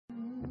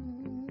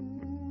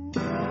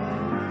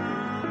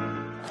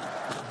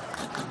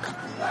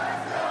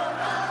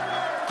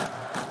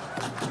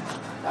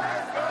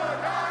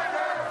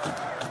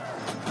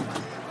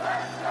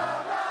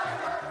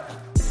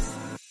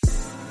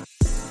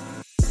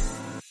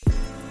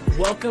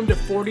Welcome to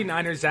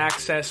 49ers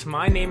Access.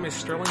 My name is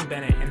Sterling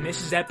Bennett, and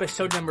this is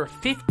episode number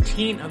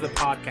 15 of the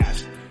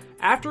podcast.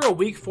 After a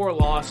Week 4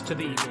 loss to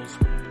the Eagles,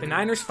 the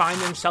Niners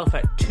find themselves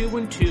at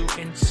 2-2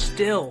 and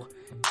still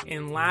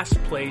in last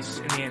place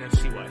in the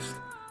NFC West.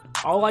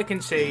 All I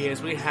can say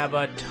is we have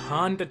a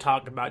ton to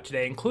talk about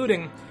today,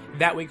 including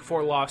that Week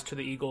 4 loss to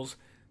the Eagles,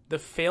 the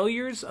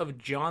failures of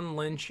John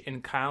Lynch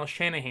and Kyle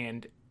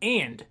Shanahan,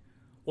 and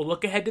we'll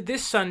look ahead to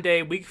this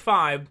Sunday, Week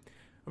 5,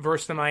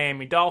 versus the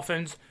Miami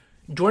Dolphins.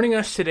 Joining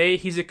us today,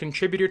 he's a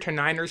contributor to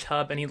Niners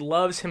Hub, and he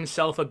loves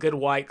himself a good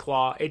White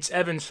Claw. It's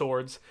Evan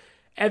Swords.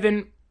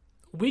 Evan,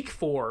 Week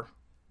 4,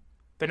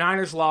 the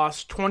Niners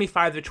lost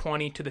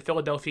 25-20 to the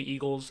Philadelphia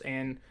Eagles,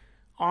 and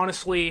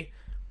honestly,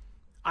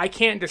 I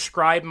can't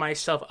describe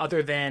myself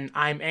other than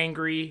I'm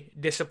angry,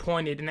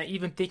 disappointed, and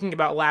even thinking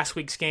about last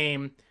week's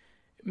game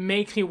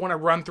makes me want to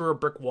run through a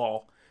brick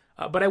wall.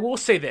 But I will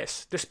say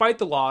this, despite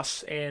the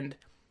loss, and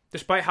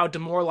despite how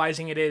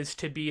demoralizing it is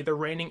to be the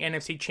reigning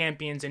NFC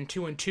champions in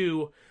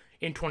 2-2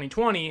 in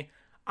 2020,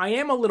 I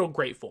am a little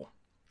grateful.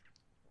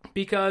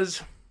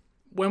 Because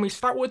when we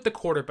start with the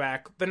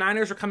quarterback, the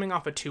Niners are coming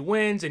off of 2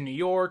 wins in New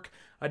York.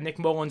 Nick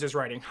Mullins is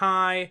riding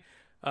high.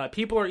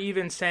 People are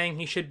even saying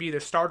he should be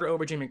the starter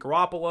over Jimmy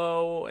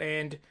Garoppolo.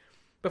 And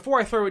before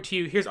I throw it to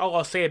you, here's all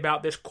I'll say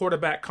about this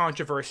quarterback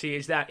controversy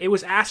is that it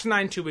was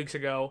asinine 2 weeks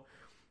ago.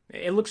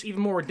 It looks even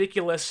more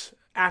ridiculous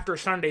after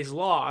Sunday's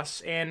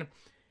loss. And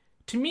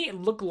to me, it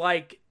looked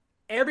like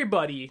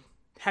everybody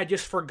had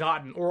just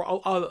forgotten, or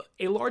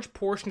a large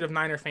portion of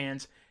Niner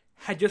fans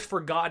had just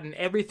forgotten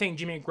everything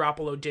Jimmy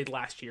Garoppolo did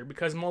last year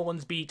because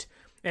Mullins beat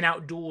and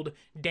outdueled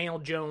Daniel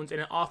Jones and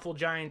an awful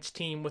Giants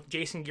team with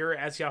Jason Garrett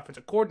as the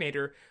offensive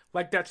coordinator,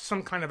 like that's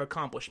some kind of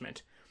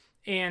accomplishment.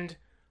 And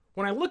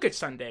when I look at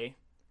Sunday,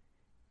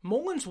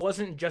 Mullins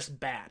wasn't just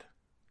bad.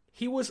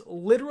 He was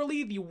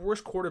literally the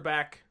worst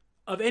quarterback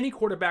of any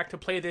quarterback to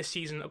play this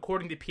season,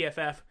 according to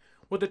PFF,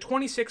 with a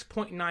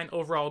 26.9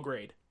 overall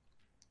grade.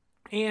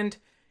 And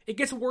it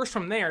gets worse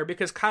from there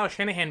because Kyle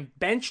Shanahan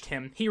benched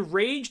him. He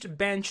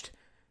benched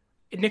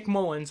Nick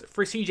Mullins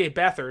for CJ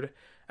Beathard,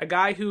 a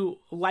guy who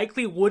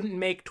likely wouldn't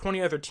make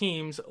 20 other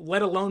teams,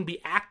 let alone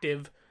be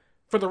active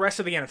for the rest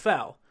of the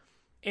NFL.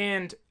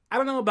 And I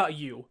don't know about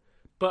you,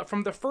 but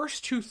from the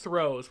first 2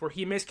 throws where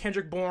he missed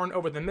Kendrick Bourne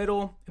over the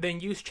middle, then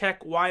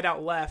Juszczyk wide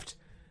out left,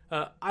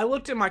 I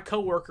looked at my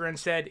coworker and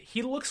said,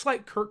 he looks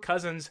like Kirk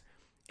Cousins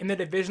in the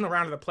divisional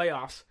round of the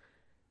playoffs,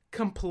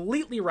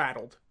 completely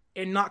rattled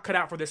and not cut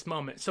out for this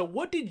moment. So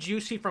what did you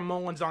see from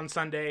Mullins on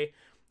Sunday?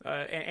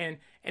 And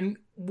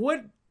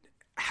what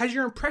has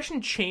your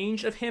impression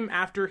changed of him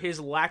after his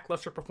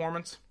lackluster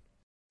performance?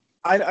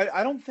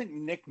 I don't think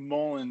Nick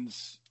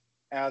Mullins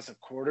as a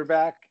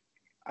quarterback,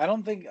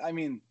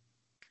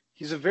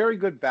 he's a very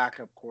good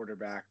backup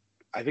quarterback.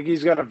 I think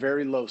he's got a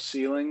very low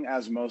ceiling,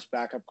 as most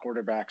backup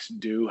quarterbacks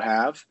do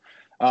have.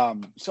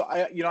 So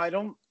I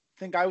don't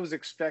think I was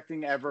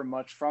expecting ever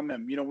much from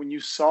him. When you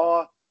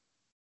saw,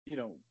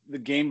 the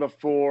game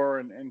before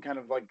and kind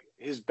of like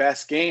his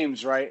best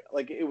games, right?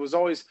 Like it was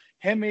always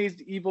him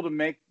able to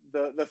make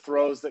the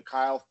throws that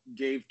Kyle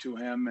gave to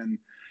him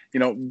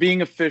and,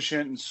 being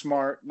efficient and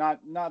smart,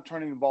 not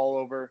turning the ball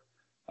over.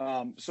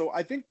 So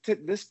I think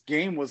this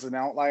game was an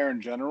outlier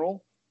in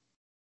general,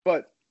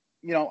 but,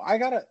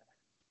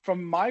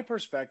 from my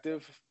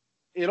perspective,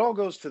 it all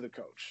goes to the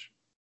coach.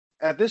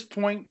 At this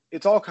point,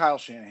 it's all Kyle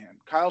Shanahan.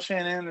 Kyle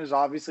Shanahan is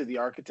obviously the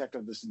architect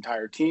of this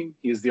entire team.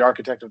 He is the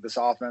architect of this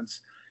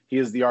offense. He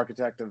is the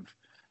architect of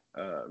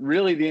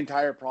really the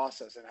entire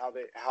process and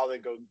how they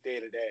go day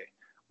to day.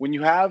 When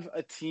you have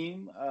a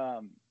team,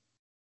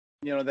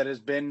 that has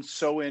been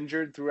so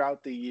injured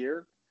throughout the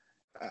year,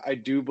 I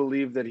do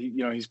believe that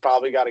he's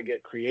probably got to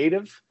get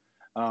creative.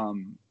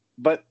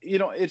 But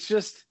it's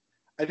just,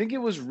 I think it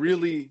was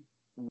really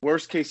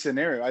worst case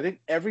scenario. I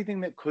think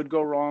everything that could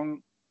go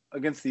wrong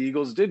against the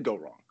Eagles did go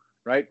wrong,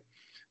 right?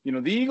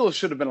 The Eagles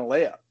should have been a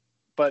layup.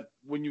 But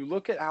when you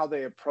look at how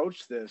they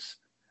approached this,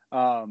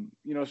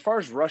 as far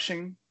as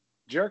rushing,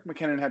 Jerick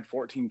McKinnon had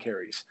 14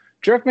 carries.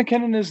 Jerick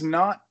McKinnon is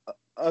not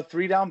a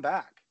 3-down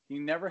back. He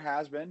never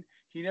has been.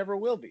 He never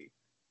will be.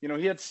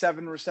 He had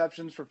 7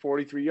 receptions for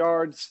 43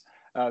 yards.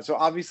 So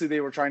obviously they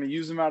were trying to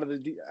use him out of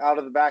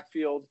the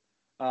backfield.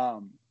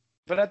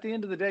 But at the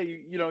end of the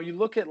day, you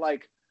look at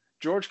like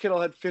George Kittle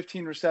had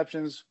 15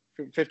 receptions,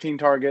 15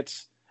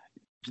 targets.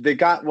 They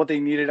got what they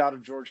needed out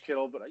of George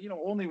Kittle, but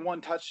only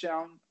 1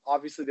 touchdown.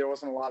 Obviously, there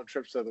wasn't a lot of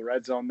trips to the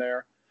red zone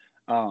there.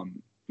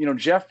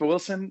 Jeff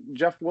Wilson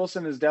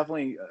is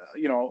definitely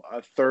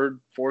a 3rd,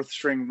 4th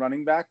string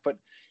running back, but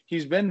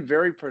he's been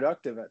very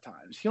productive at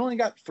times. He only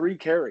got 3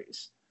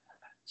 carries.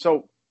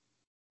 So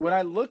when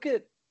I look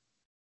at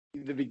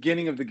the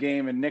beginning of the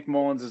game and Nick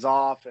Mullins is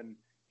off and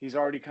he's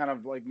already kind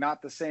of like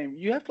not the same,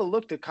 you have to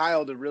look to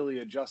Kyle to really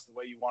adjust the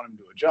way you want him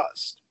to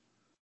adjust.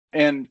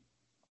 And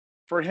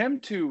for him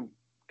to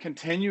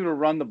continue to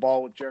run the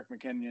ball with Jerick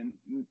McKinnon,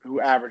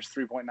 who averaged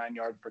 3.9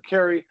 yards per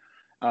carry,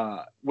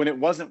 when it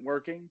wasn't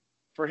working,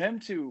 for him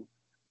to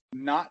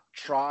not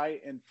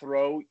try and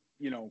throw,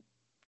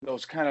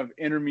 those kind of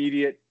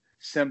intermediate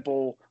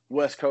simple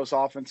West Coast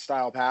offense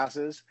style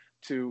passes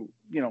to,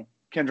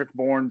 Kendrick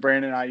Bourne,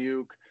 Brandon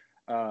Ayuk,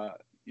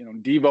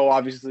 Debo,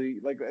 obviously.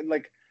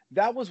 Like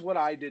that was what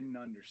I didn't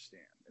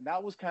understand. And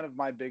that was kind of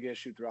my big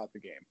issue throughout the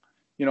game.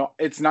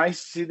 It's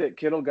nice to see that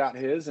Kittle got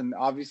his, and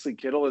obviously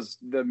Kittle is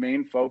the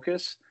main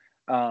focus.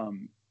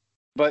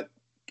 But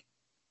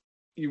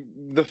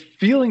the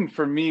feeling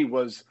for me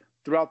was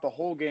throughout the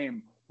whole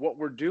game, what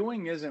we're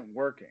doing isn't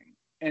working.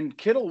 And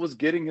Kittle was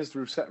getting his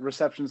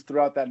receptions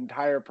throughout that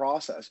entire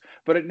process.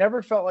 But it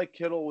never felt like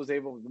Kittle was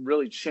able to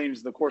really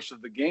change the course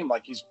of the game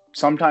like he's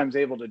sometimes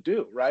able to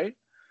do, right?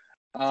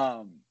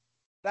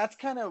 That's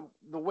kind of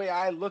the way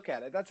I look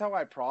at it. That's how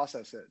I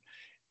process it.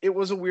 It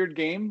was a weird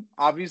game.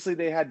 Obviously,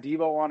 they had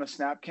Debo on a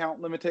snap count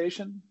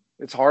limitation.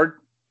 It's hard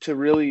to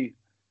really,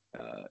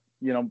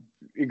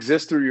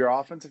 exist through your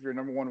offense if your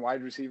number one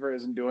wide receiver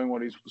isn't doing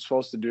what he's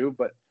supposed to do.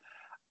 But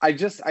I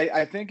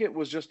think it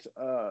was just,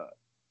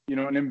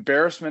 an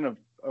embarrassment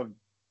of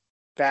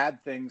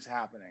bad things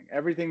happening.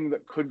 Everything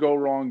that could go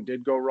wrong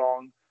did go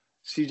wrong.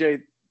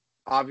 CJ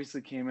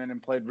obviously came in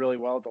and played really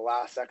well at the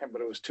last second,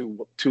 but it was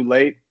too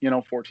late.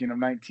 14 of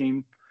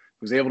 19,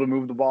 was able to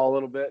move the ball a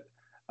little bit.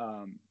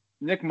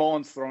 Nick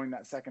Mullins throwing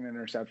that second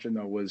interception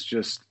though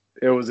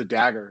was a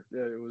dagger.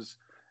 It was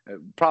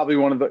probably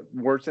one of the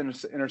worst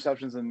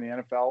interceptions in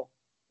the NFL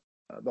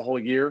the whole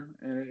year,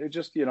 and it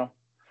just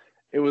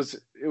it was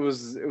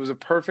a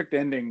perfect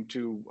ending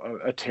to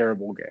a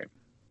terrible game.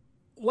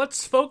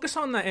 Let's focus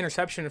on that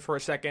interception for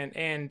a second,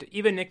 and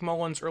even Nick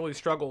Mullins' early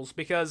struggles,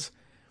 because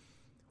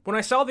when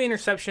I saw the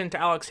interception to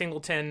Alex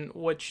Singleton,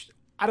 which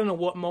I don't know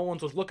what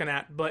Mullins was looking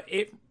at, but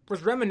it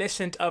was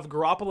reminiscent of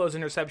Garoppolo's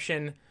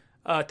interception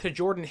to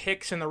Jordan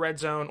Hicks in the red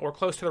zone or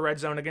close to the red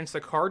zone against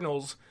the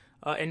Cardinals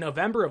in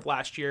November of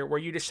last year, where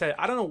you just said,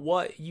 I don't know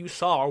what you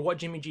saw or what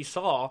Jimmy G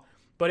saw,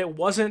 but it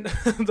wasn't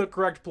the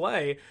correct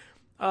play.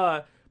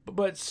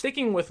 But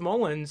sticking with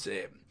Mullins,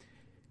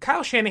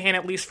 Kyle Shanahan,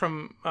 at least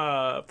from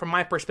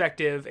my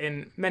perspective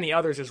and many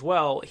others as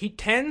well, he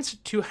tends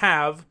to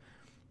have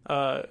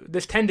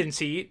this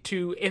tendency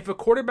to, if a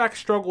quarterback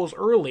struggles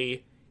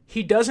early,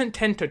 he doesn't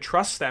tend to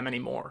trust them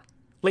anymore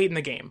late in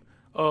the game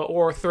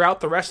or throughout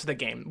the rest of the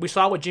game. We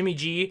saw with Jimmy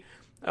G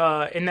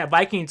in that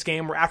Vikings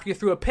game where after you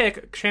threw a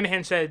pick,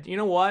 Shanahan said, you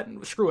know what,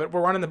 screw it,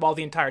 we're running the ball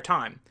the entire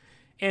time.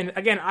 And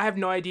again, I have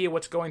no idea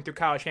what's going through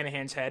Kyle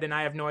Shanahan's head, and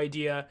I have no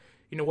idea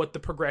what the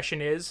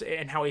progression is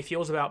and how he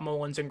feels about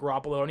Mullins and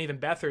Garoppolo and even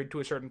Beathard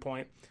to a certain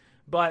point.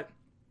 But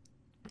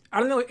I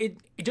don't know, it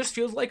just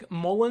feels like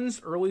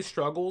Mullins' early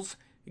struggles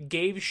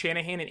gave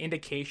Shanahan an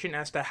indication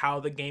as to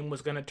how the game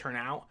was going to turn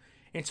out.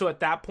 And so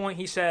at that point,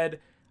 he said,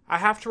 I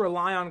have to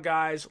rely on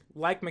guys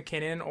like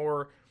McKinnon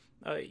or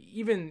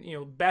even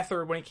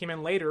Beathard when he came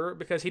in later,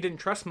 because he didn't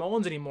trust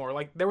Mullins anymore.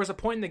 Like, there was a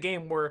point in the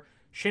game where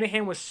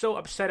Shanahan was so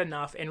upset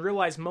enough and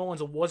realized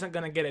Mullins wasn't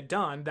going to get it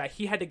done that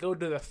he had to go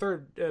to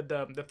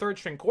the third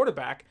string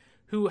quarterback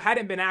who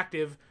hadn't been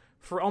active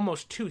for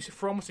almost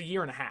a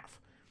year and a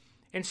half.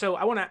 And so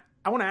I want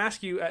to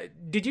ask you,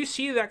 did you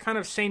see that kind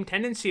of same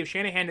tendency of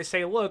Shanahan to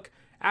say, look,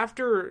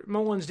 after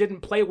Mullins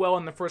didn't play well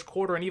in the first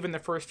quarter and even the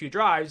first few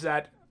drives,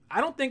 that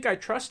I don't think I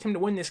trust him to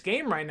win this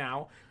game right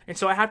now, and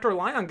so I have to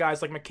rely on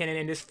guys like McKinnon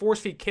and just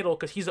force-feed Kittle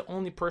because he's the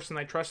only person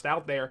I trust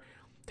out there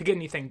to get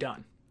anything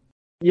done?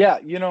 Yeah,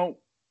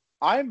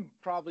 I'm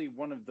probably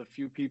one of the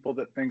few people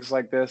that thinks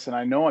like this, and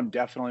I know I'm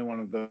definitely one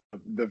of the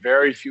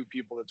very few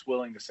people that's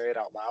willing to say it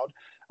out loud.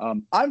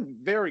 I'm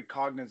very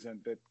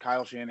cognizant that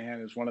Kyle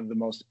Shanahan is one of the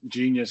most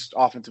genius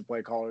offensive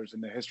play callers in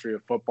the history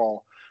of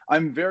football.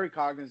 I'm very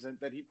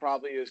cognizant that he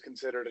probably is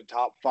considered a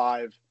top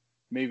 5,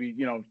 maybe,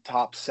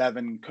 top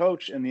 7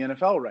 coach in the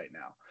NFL right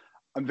now.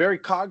 I'm very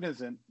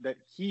cognizant that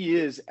he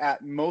is,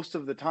 at most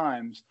of the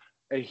times,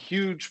 a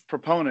huge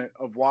proponent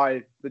of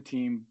why the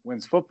team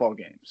wins football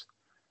games.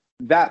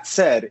 That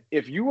said,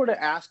 if you were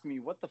to ask me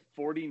what the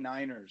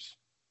 49ers'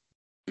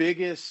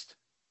 biggest,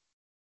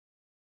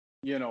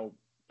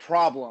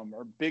 problem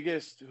or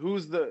biggest,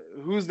 who's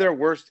their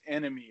worst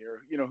enemy,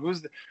 or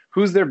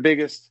who's their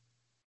biggest,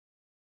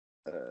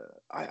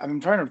 I'm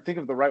trying to think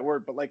of the right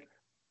word, but like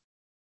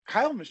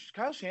Kyle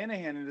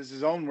Shanahan is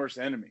his own worst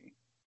enemy.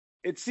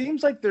 It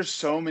seems like there's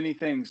so many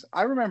things.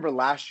 I remember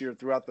last year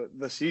throughout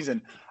the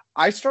season,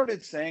 I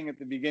started saying at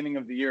the beginning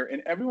of the year,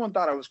 and everyone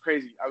thought I was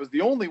crazy. I was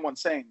the only one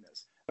saying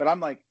this, but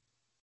I'm like,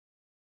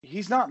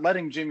 he's not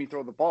letting Jimmy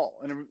throw the ball.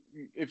 And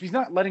if he's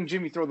not letting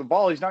Jimmy throw the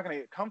ball, he's not going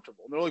to get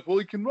comfortable. And they're like, well,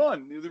 he can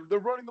run. They're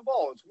running the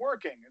ball. It's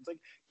working. It's like,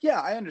 yeah,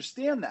 I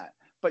understand that.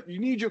 But you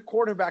need your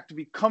quarterback to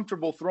be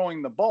comfortable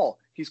throwing the ball.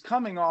 He's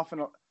coming off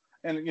an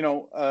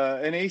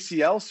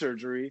ACL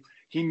surgery.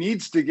 He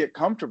needs to get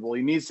comfortable.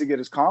 He needs to get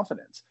his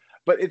confidence.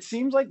 But it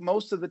seems like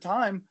most of the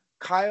time,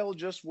 Kyle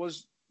just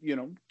was,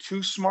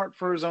 too smart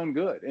for his own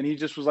good. And he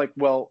just was like,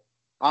 well,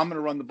 I'm going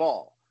to run the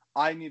ball.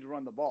 I need to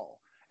run the ball.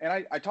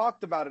 And I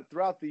talked about it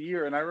throughout the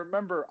year. And I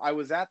remember I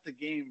was at the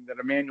game that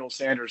Emmanuel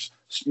Sanders,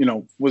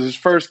 was his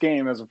first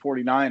game as a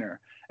 49er.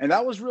 And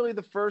that was really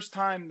the first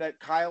time that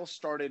Kyle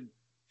started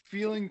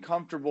feeling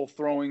comfortable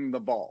throwing the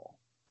ball.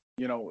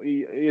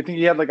 I think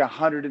he had like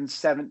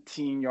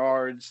 117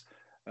 yards,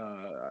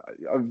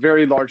 a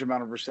very large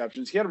amount of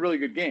receptions. He had a really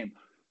good game.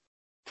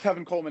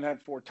 Tevin Coleman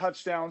had 4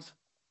 touchdowns.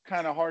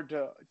 Kind of hard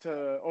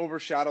to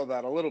overshadow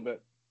that a little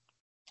bit.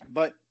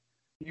 But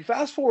you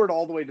fast forward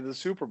all the way to the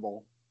Super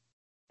Bowl,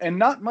 and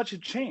not much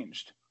had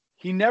changed.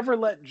 He never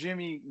let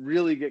Jimmy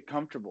really get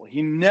comfortable.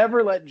 He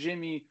never let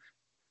Jimmy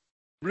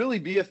really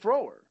be a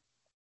thrower.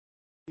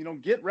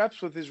 Get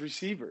reps with his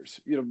receivers.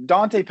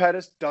 Dante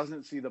Pettis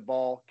doesn't see the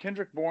ball.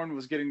 Kendrick Bourne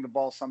was getting the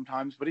ball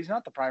sometimes, but he's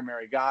not the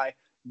primary guy.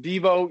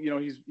 Devo,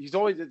 he's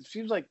always, it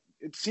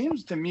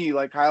seems to me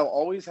like Kyle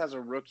always has a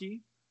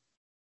rookie,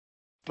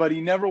 but he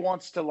never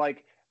wants to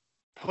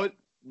put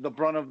the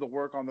brunt of the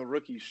work on the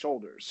rookie's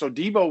shoulders. So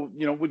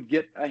Devo, would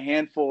get a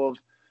handful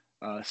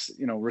of,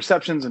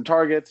 receptions and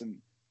targets and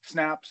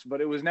snaps, but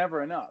it was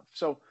never enough.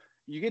 So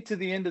you get to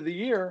the end of the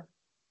year,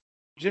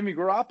 Jimmy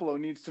Garoppolo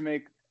needs to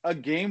make a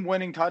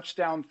game-winning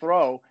touchdown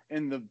throw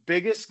in the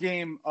biggest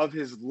game of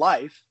his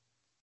life,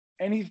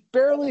 and he's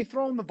barely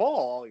thrown the ball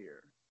all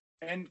year.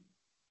 And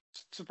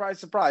surprise,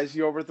 surprise,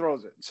 he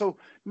overthrows it. So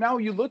now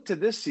you look to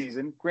this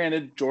season.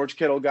 Granted, George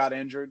Kittle got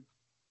injured.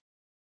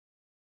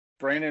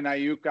 Brandon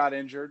Ayuk got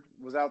injured,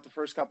 was out the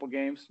first couple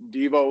games.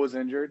 Devo was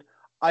injured.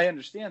 I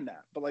understand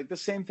that. But the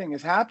same thing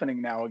is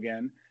happening now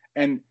again,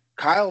 and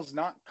Kyle's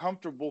not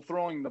comfortable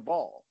throwing the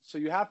ball. So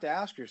you have to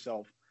ask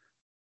yourself,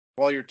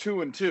 while you're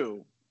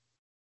 2-2,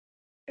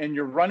 and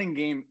your running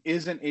game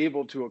isn't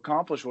able to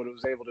accomplish what it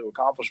was able to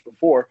accomplish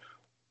before,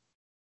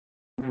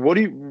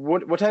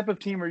 what type of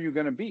team are you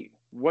going to be?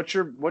 What's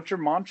your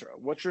mantra?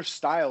 What's your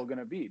style going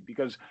to be?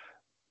 Because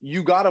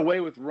you got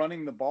away with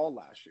running the ball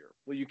last year.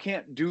 Well, you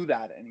can't do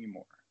that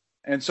anymore.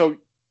 And so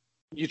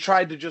you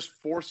tried to just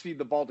force feed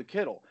the ball to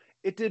Kittle.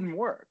 It didn't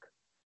work.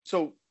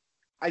 So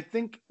I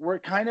think we're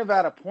kind of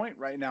at a point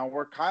right now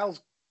where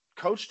Kyle's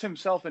coached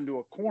himself into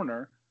a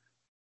corner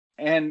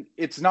and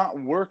it's not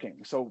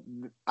working. So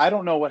I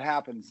don't know what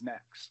happens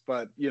next.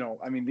 But,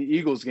 the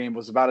Eagles game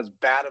was about as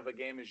bad of a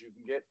game as you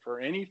can get for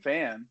any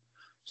fan.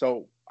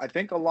 So I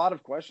think a lot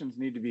of questions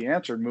need to be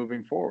answered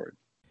moving forward.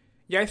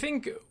 Yeah, I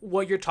think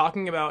what you're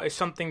talking about is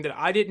something that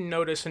I didn't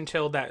notice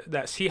until that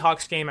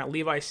Seahawks game at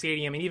Levi's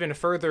Stadium, and even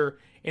further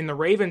in the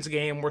Ravens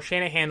game where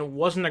Shanahan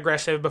wasn't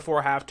aggressive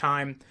before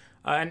halftime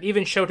and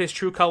even showed his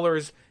true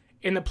colors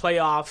in the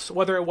playoffs,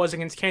 whether it was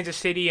against Kansas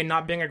City and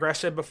not being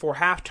aggressive before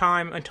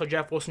halftime until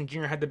Jeff Wilson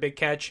Jr. had the big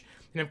catch,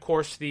 and of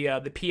course the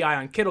PI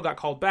on Kittle got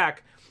called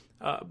back.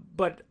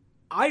 But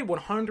I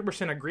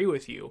 100% agree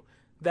with you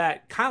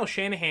that Kyle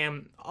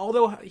Shanahan,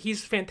 although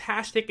he's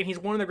fantastic and he's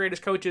one of the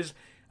greatest coaches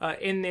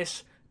in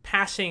this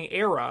passing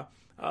era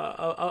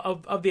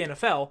of the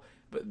NFL,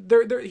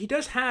 but he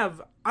does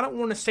have, I don't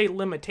want to say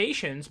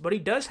limitations, but he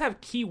does have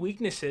key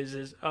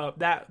weaknesses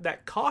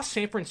that cost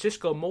San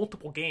Francisco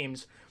multiple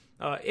games.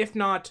 If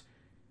not,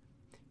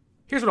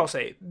 here's what I'll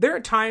say. There are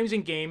times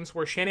in games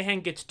where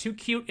Shanahan gets too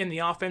cute and the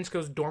offense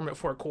goes dormant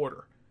for a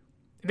quarter.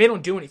 They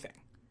don't do anything.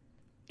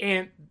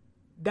 And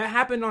that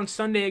happened on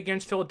Sunday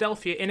against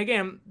Philadelphia. And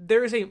again,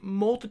 there is a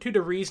multitude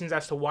of reasons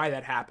as to why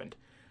that happened.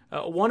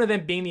 One of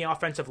them being the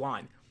offensive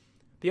line.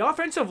 The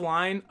offensive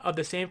line of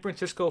the San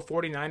Francisco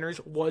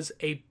 49ers was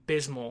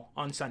abysmal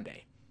on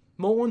Sunday.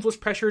 Mullins was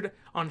pressured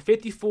on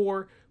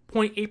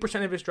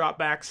 54.8% of his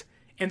dropbacks,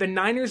 and the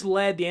Niners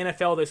led the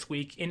NFL this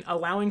week in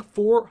allowing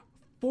 40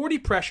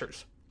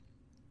 pressures.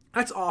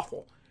 That's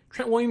awful.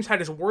 Trent Williams had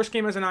his worst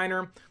game as a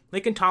Niner.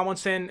 Lincoln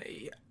Tomlinson,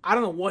 I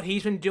don't know what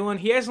he's been doing.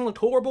 He hasn't looked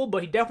horrible,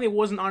 but he definitely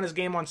wasn't on his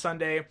game on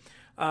Sunday.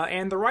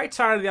 And the right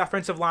side of the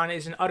offensive line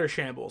is in utter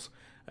shambles.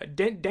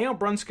 Daniel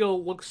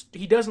Brunskill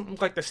he doesn't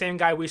look like the same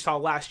guy we saw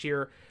last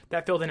year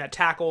that filled in at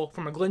tackle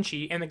for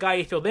McGlinchey, and the guy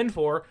he filled in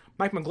for,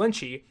 Mike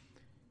McGlinchey,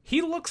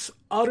 he looks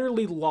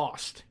utterly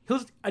lost. He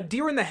was a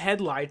deer in the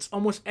headlights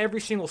almost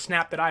every single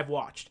snap that I've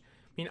watched.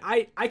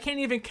 I can't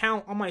even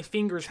count on my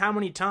fingers how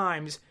many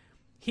times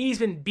he's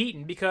been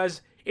beaten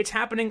because it's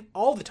happening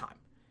all the time,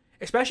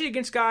 especially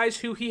against guys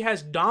who he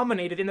has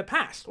dominated in the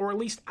past, or at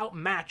least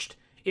outmatched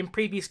in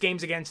previous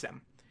games against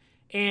them.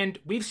 And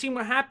we've seen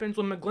what happens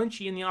when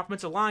McGlinchey and the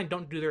offensive line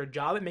don't do their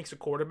job. It makes the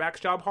quarterback's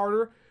job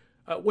harder,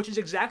 which is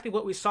exactly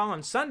what we saw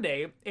on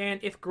Sunday. And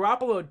if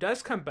Garoppolo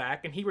does come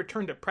back, and he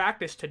returned to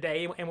practice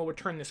today and will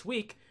return this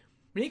week,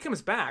 when he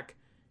comes back,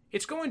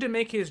 it's going to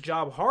make his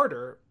job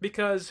harder,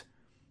 because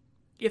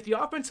if the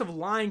offensive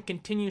line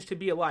continues to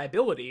be a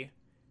liability,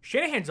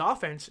 Shanahan's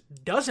offense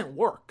doesn't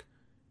work.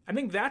 I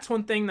think that's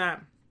one thing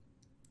that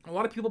a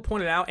lot of people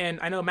pointed out, and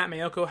I know Matt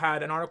Mayoko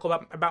had an article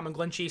about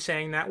McGlinchey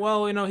saying that,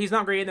 well, he's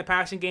not great in the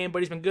passing game,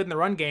 but he's been good in the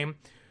run game.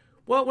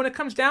 Well, when it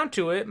comes down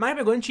to it, Mike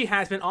McGlinchey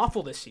has been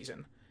awful this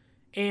season.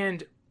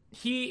 And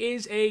he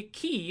is a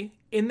key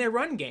in their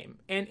run game.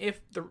 And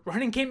if the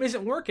running game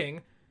isn't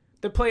working,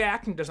 the play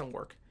acting doesn't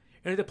work.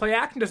 And if the play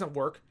acting doesn't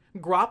work,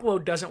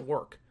 Garoppolo doesn't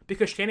work.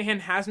 Because Shanahan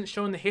hasn't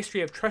shown the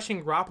history of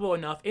trusting Garoppolo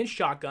enough in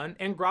shotgun,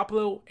 and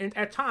Garoppolo,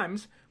 at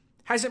times,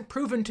 hasn't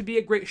proven to be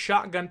a great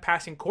shotgun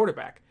passing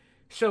quarterback.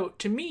 So,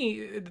 to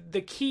me,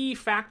 the key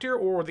factor,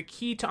 or the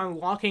key to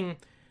unlocking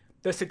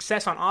the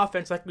success on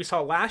offense like we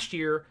saw last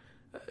year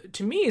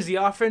to me, is the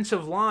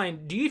offensive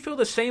line. Do you feel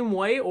the same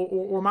way,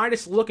 or am I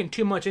just looking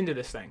too much into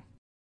this thing?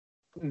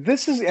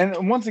 This is,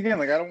 and once again,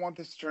 like I don't want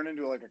this to turn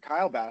into like a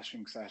Kyle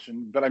bashing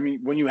session, but I mean,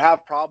 when you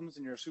have problems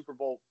in your Super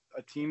Bowl,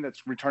 a team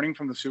that's returning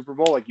from the Super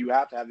Bowl, like you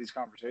have to have these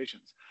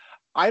conversations.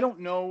 I don't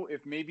know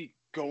if maybe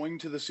going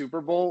to the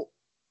Super Bowl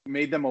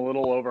made them a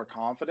little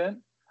overconfident.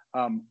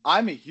 I'm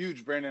a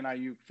huge Brandon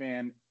Ayuk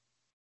fan,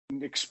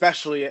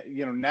 especially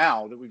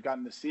now that we've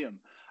gotten to see him.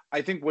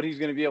 I think what he's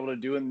going to be able to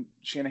do in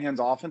Shanahan's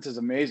offense is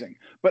amazing.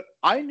 But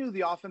I knew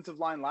the offensive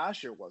line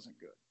last year wasn't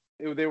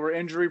good. They were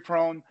injury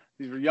prone.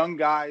 These were young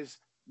guys.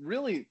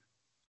 Really,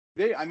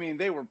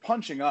 they were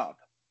punching up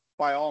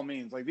by all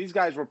means. Like these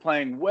guys were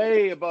playing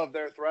way above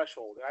their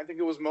threshold. And I think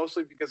it was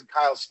mostly because of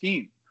Kyle's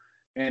scheme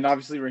and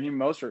obviously Raheem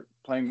Mostert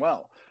playing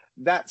well.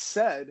 That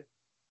said,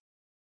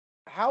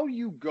 how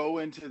you go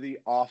into the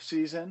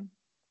offseason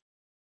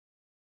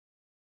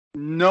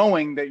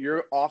knowing that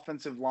your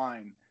offensive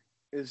line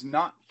is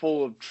not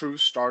full of true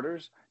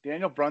starters.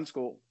 Daniel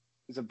Brunskill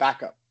is a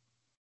backup.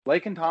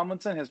 Laken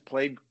Tomlinson has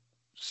played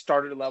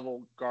starter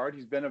level guard.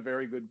 He's been a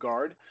very good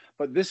guard,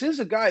 but this is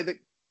a guy that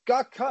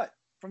got cut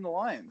from the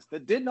Lions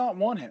that did not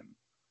want him,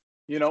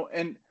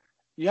 and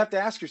you have to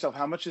ask yourself,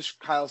 how much is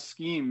Kyle's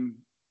scheme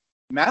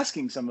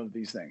masking some of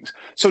these things?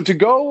 So to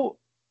go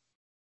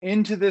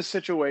into this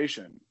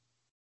situation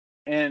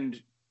and,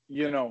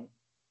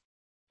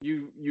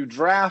 you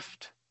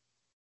draft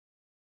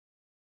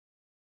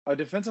a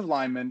defensive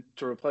lineman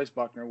to replace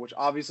Buckner, which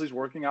obviously is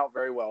working out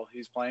very well.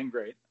 He's playing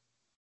great.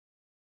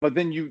 But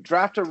then you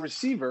draft a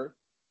receiver,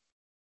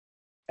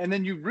 and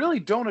then you really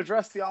don't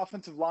address the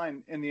offensive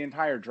line in the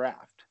entire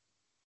draft.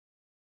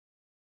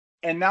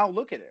 And now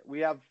look at it.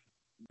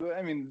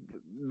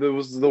 There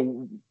was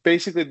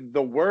basically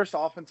the worst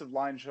offensive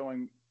line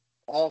showing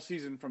all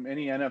season from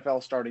any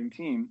NFL starting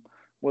team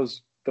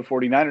was the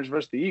 49ers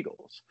versus the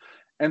Eagles.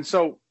 And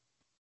so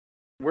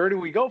where do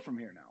we go from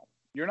here now?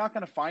 You're not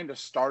going to find a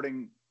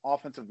starting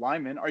offensive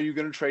lineman. Are you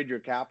going to trade your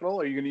capital?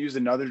 Are you going to use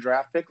another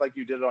draft pick like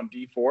you did on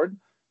Dee Ford,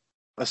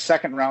 a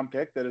second-round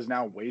pick that is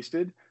now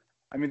wasted?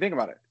 I mean, think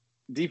about it.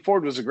 Dee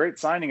Ford was a great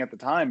signing at the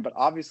time, but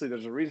obviously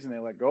there's a reason they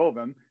let go of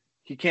him.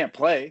 He can't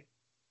play.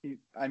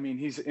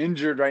 He's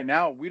injured right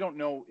now. We don't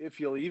know if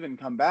he'll even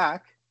come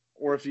back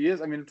or if he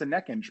is. I mean, it's a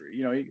neck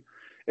injury.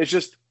 It's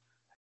just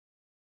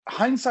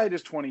hindsight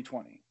is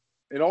 20/20.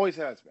 It always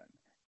has been.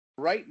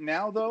 Right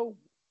now, though,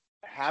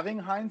 having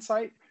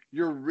hindsight,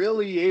 you're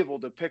really able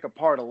to pick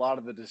apart a lot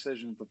of the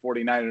decisions the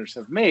 49ers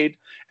have made.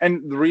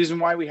 And the reason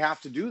why we have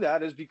to do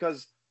that is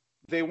because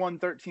they won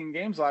 13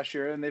 games last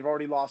year and they've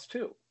already lost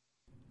 2.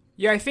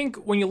 Yeah, I think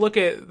when you look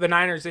at the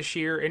Niners this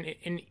year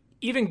and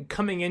even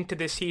coming into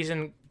this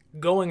season,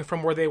 going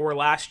from where they were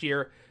last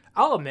year,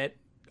 I'll admit,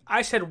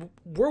 I said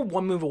we're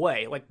one move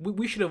away. Like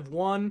we should have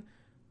won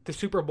the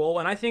Super Bowl.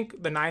 And I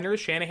think the Niners,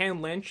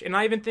 Shanahan, Lynch, and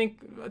I even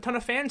think a ton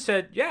of fans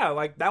said, yeah,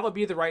 like that would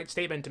be the right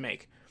statement to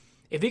make.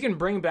 If he can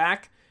bring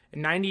back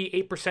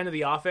 98% of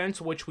the offense,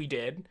 which we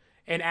did,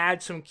 and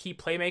add some key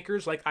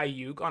playmakers like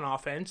Ayuk on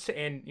offense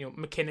and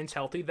McKinnon's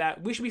healthy,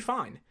 that we should be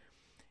fine.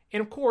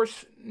 And of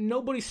course,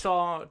 nobody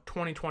saw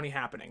 2020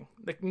 happening.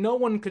 Like no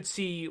one could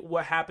see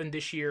what happened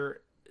this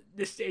year.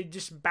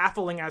 Just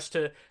baffling as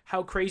to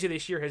how crazy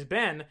this year has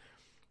been.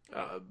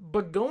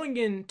 But going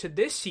into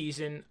this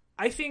season,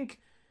 I think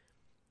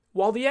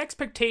while the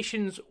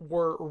expectations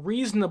were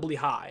reasonably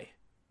high,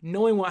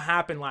 knowing what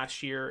happened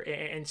last year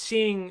and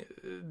seeing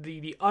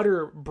the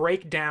utter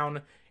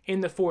breakdown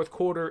in the fourth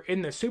quarter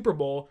in the Super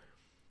Bowl,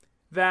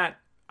 that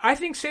I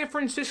think San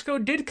Francisco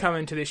did come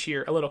into this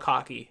year a little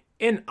cocky.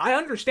 And I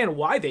understand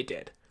why they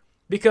did.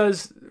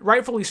 Because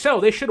rightfully so,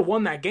 they should have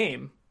won that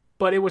game,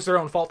 but it was their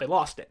own fault they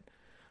lost it.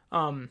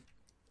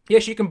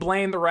 Yes, you can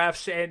blame the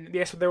refs, and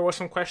yes, there was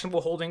some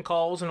questionable holding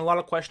calls and a lot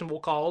of questionable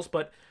calls,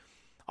 but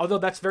although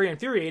that's very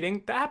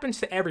infuriating, that happens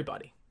to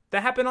everybody.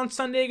 That happened on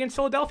Sunday against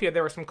Philadelphia.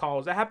 There were some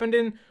calls. That happened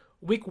in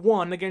Week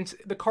 1 against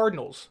the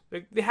Cardinals.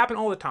 They happen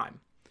all the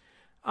time.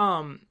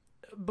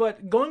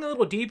 But going a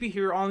little deeper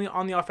here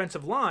on the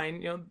offensive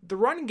line, the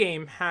run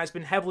game has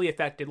been heavily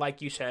affected,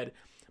 like you said,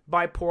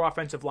 by poor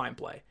offensive line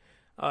play.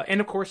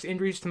 And of course,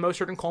 injuries to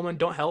Mostert and Coleman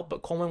don't help,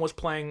 but Coleman was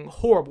playing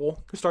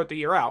horrible to start the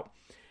year out.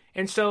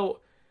 And so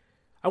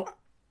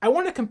I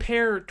want to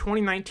compare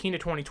 2019 to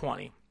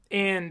 2020.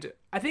 And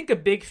I think a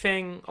big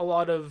thing a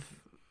lot of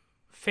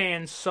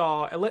fans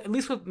saw, at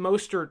least with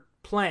Mostert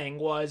playing,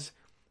 was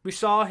we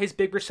saw his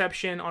big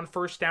reception on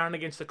first down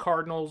against the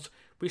Cardinals.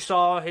 We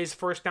saw his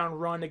first down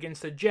run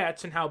against the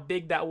Jets and how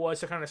big that was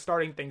to kind of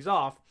starting things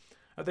off.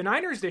 The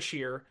Niners this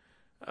year,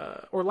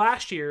 or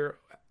last year,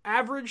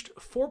 averaged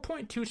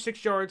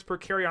 4.26 yards per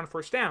carry on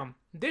first down.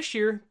 This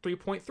year,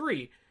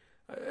 3.3.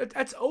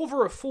 That's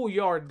over a full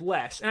yard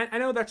less. And I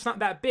know that's not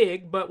that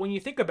big, but when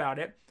you think about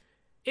it,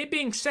 it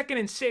being 2nd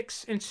and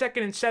 6 and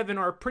 2nd and 7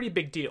 are a pretty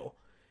big deal.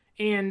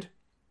 And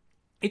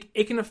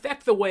it can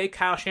affect the way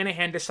Kyle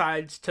Shanahan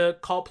decides to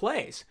call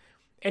plays.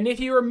 And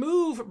if you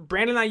remove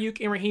Brandon Ayuk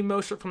and Raheem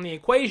Mostert from the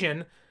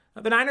equation,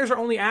 the Niners are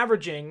only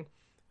averaging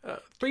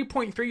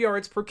 3.3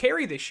 yards per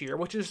carry this year,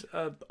 which is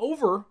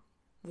over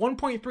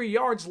 1.3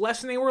 yards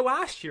less than they were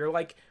last year.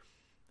 Like,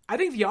 I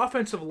think the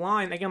offensive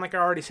line, again, like I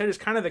already said, is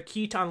kind of the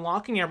key to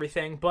unlocking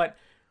everything. But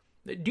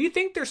do you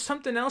think there's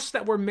something else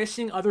that we're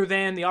missing other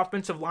than the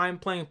offensive line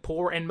playing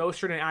poor and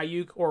Mostert and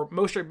Ayuk, or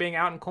Mostert being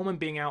out and Coleman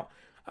being out,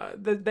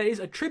 that is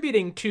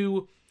attributing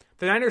to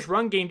the Niners'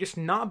 run game just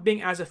not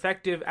being as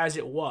effective as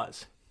it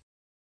was?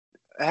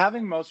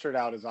 Having Mostert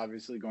out is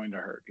obviously going to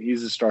hurt.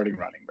 He's a starting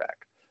running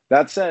back.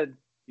 That said,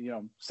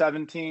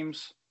 7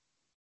 teams,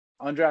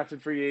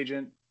 undrafted free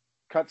agent,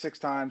 cut 6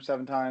 times,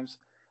 7 times.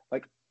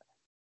 Like,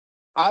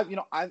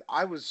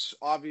 I was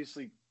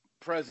obviously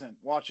present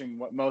watching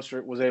what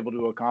Mostert was able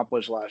to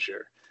accomplish last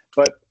year.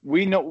 But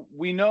we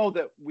know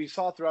that we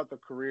saw throughout the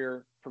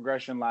career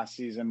progression last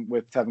season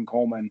with Tevin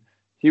Coleman,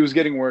 he was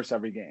getting worse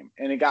every game.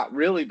 And it got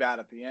really bad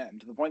at the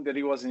end to the point that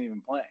he wasn't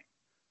even playing.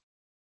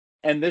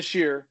 And this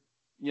year,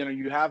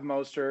 you have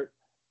Mostert,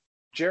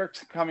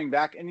 Jarek's coming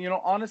back. And,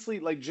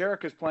 honestly, like,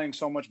 Jarek is playing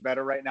so much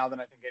better right now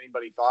than I think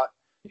anybody thought.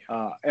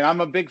 And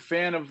I'm a big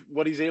fan of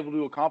what he's able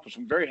to accomplish.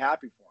 I'm very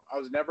happy for him. I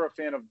was never a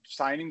fan of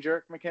signing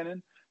Jerick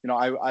McKinnon.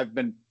 I've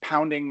been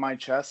pounding my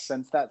chest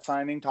since that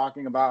signing,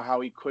 talking about how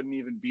he couldn't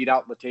even beat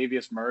out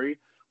Latavius Murray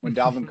when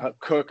Dalvin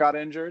Cook got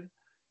injured.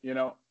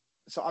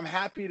 So I'm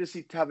happy to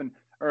see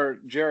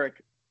Jerick,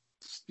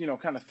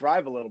 kind of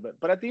thrive a little bit.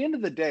 But at the end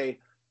of the day,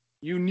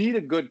 you need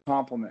a good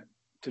complement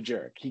to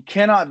Jerick. He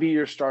cannot be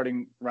your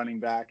starting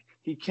running back.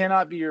 He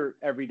cannot be your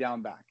every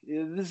down back.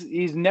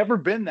 He's never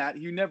been that.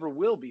 He never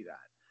will be that.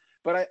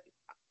 But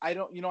I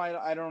don't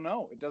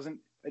know.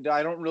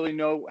 I don't really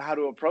know how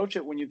to approach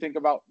it when you think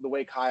about the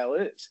way Kyle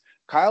is.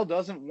 Kyle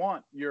doesn't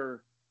want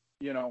your,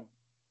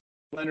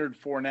 Leonard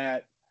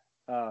Fournette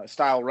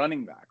style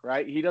running back,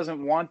 right? He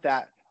doesn't want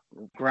that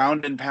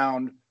ground and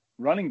pound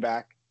running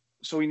back,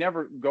 so he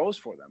never goes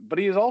for them. But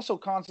he is also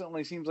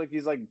constantly seems like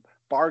he's like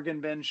bargain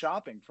bin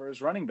shopping for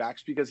his running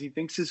backs because he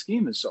thinks his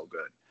scheme is so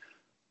good.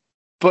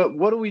 But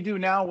what do we do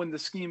now when the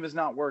scheme is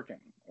not working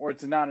or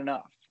it's not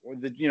enough? Or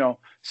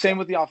same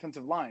with the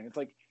offensive line. It's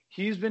like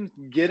he's been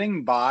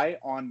getting by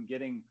on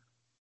getting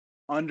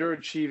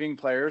underachieving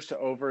players to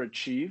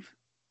overachieve,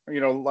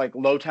 like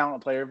low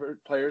talent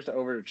players to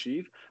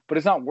overachieve, but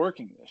it's not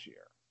working this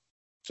year.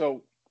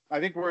 So I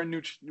think we're in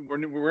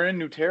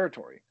new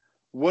territory.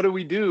 What do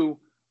we do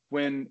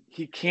when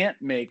he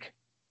can't make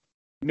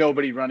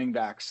nobody running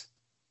backs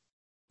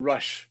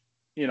rush,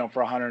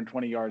 for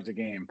 120 yards a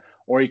game,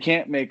 or he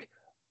can't make,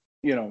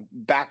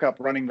 backup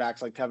running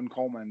backs like Tevin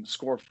Coleman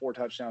score 4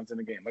 touchdowns in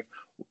a game? Like,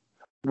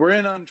 we're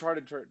in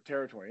uncharted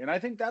territory. And I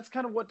think that's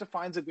kind of what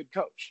defines a good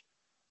coach.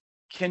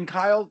 Can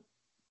Kyle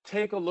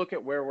take a look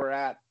at where we're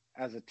at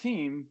as a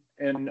team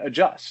and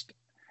adjust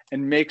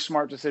and make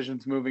smart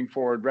decisions moving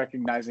forward,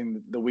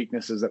 recognizing the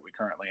weaknesses that we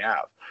currently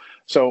have?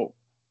 So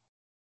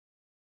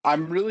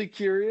I'm really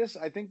curious.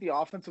 I think the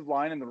offensive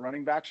line and the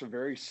running backs are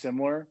very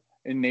similar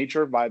in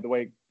nature by the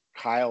way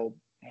Kyle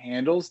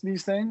handles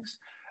these things.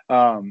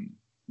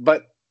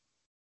 But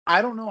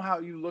I don't know how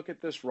you look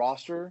at this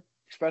roster,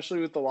 especially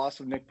with the loss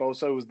of Nick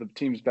Bosa, who was the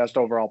team's best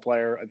overall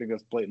player. I think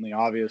that's blatantly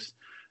obvious.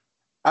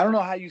 I don't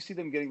know how you see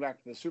them getting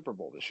back to the Super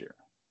Bowl this year.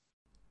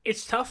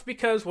 It's tough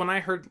because when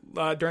I heard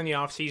during the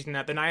offseason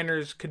that the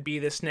Niners could be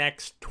this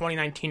next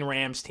 2019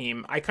 Rams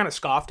team, I kind of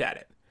scoffed at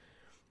it.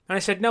 And I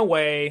said, no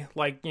way.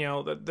 Like,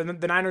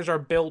 the Niners are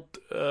built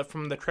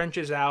from the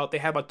trenches out. They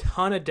have a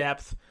ton of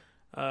depth.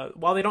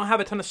 While they don't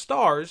have a ton of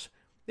stars,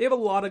 they have a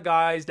lot of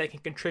guys that can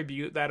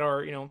contribute that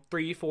are,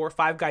 3, 4,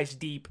 5 guys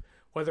deep,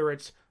 whether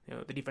it's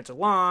the defensive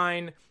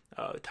line,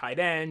 the tight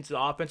ends, the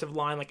offensive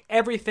line, like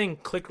everything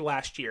clicked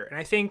last year. And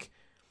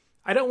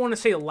I don't want to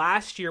say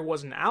last year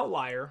was an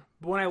outlier,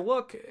 but when I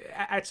look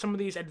at some of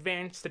these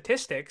advanced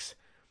statistics,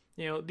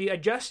 the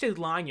adjusted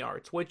line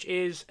yards, which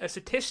is a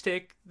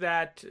statistic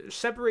that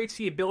separates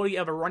the ability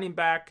of a running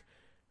back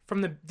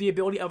from the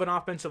ability of an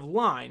offensive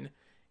line,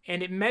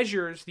 and it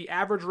measures the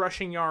average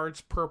rushing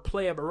yards per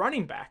play of a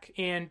running back.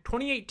 In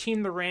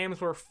 2018, the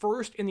Rams were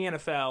first in the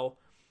NFL,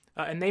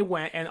 and they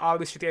went, and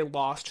obviously they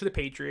lost to the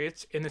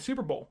Patriots in the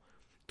Super Bowl.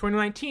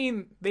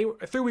 2019, they were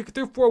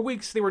through 4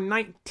 weeks, they were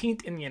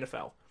 19th in the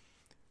NFL.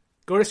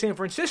 Go to San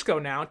Francisco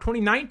now.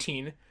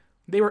 2019,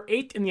 they were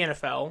 8th in the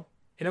NFL,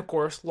 and of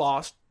course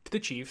lost to the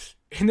Chiefs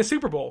in the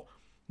Super Bowl.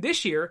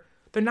 This year,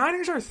 the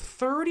Niners are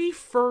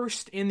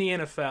 31st in the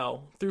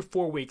NFL through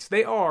 4 weeks.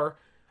 They are,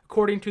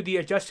 according to the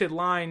adjusted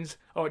line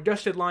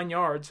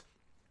yards,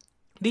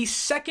 the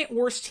second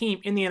worst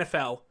team in the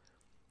NFL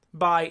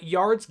by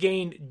yards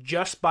gained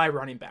just by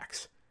running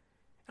backs.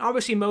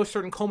 Obviously,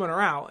 Mostert and Coleman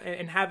are out,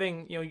 and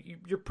having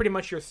you're pretty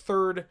much your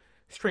third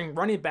string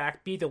running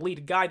back be the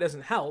lead guy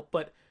doesn't help.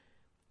 But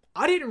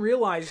I didn't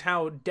realize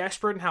how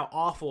desperate and how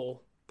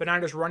awful the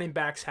Niners running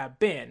backs have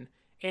been,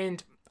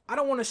 and I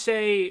don't want to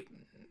say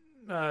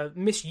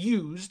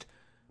misused,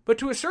 but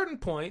to a certain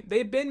point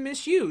they've been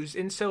misused.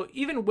 And so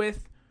even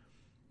with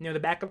the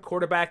backup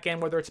quarterback,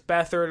 and whether it's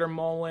Beathard or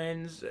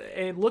Mullins,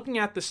 and looking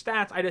at the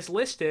stats I just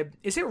listed,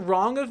 is it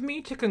wrong of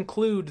me to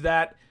conclude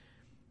that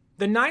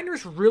the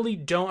Niners really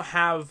don't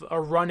have a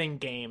running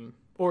game,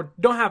 or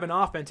don't have an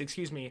offense,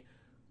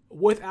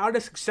 without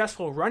a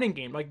successful running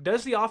game. Like,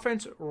 does the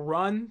offense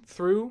run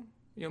through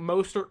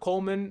Mostert,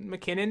 Coleman,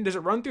 McKinnon? Does it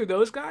run through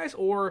those guys,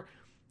 or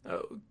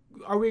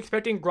are we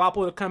expecting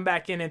Garoppolo to come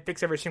back in and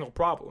fix every single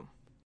problem?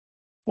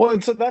 Well,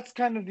 and so that's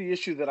kind of the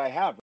issue that I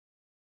have.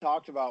 We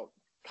talked about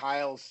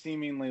Kyle's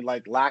seemingly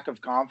like lack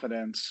of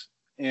confidence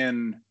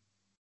in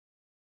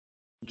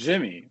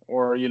Jimmy,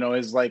 or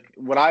is like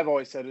what I've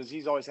always said is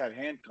he's always had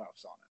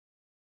handcuffs on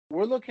it.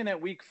 We're looking at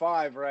week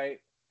 5, right?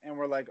 And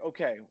we're like,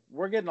 okay,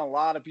 we're getting a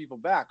lot of people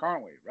back,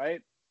 aren't we?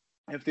 Right?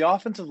 If the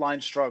offensive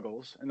line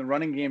struggles and the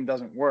running game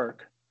doesn't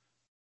work,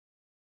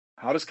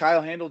 how does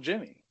Kyle handle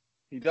Jimmy?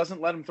 He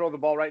doesn't let him throw the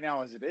ball right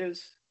now as it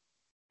is.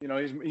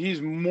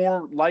 He's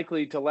more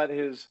likely to let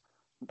his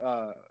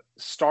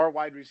star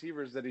wide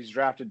receivers that he's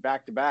drafted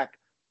back to back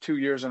 2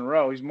 years in a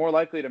row. He's more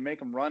likely to make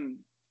them run,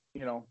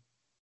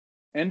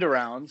 end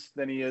arounds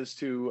than he is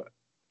to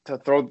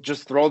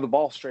throw the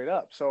ball straight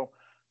up. So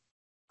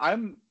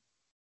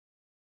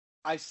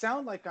I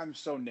sound like I'm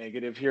so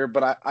negative here,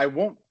 but I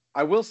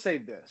will say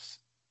this.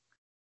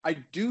 I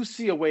do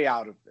see a way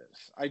out of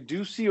this. I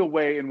do see a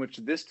way in which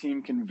this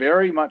team can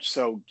very much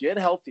so get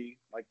healthy,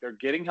 like they're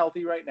getting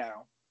healthy right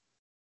now,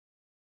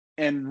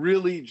 and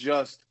really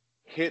just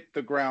hit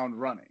the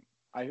ground running.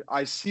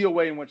 I see a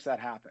way in which that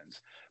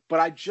happens. But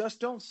I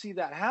just don't see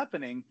that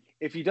happening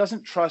if he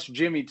doesn't trust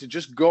Jimmy to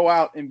just go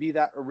out and be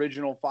that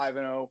original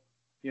 5-0,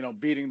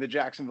 beating the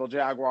Jacksonville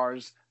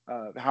Jaguars,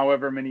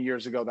 however many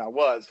years ago that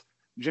was,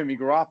 Jimmy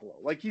Garoppolo.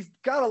 Like, he's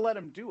got to let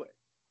him do it.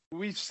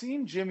 We've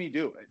seen Jimmy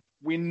do it.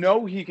 We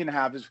know he can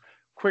have his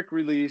quick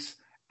release,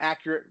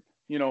 accurate,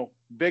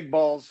 big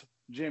balls,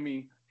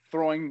 Jimmy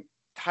throwing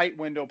tight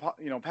window,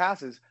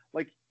 passes.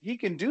 Like, he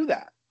can do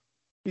that.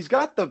 He's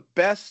got the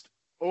best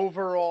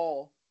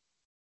overall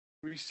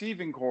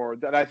receiving core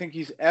that I think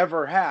he's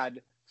ever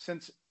had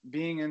since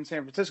being in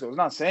San Francisco. It's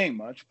not saying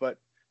much, but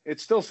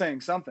it's still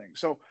saying something.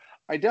 So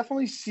I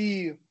definitely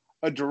see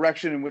a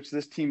direction in which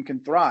this team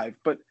can thrive.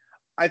 But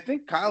I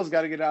think Kyle's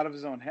got to get out of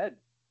his own head.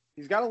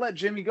 He's got to let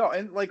Jimmy go.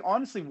 And, like,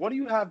 honestly, what do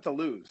you have to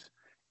lose?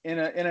 In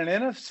an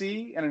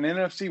NFC and an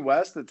NFC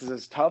West that's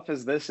as tough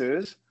as this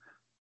is,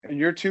 and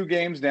you're 2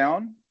 games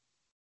down,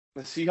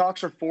 the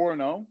Seahawks are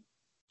 4-0.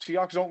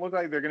 Seahawks don't look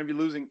like they're going to be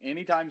losing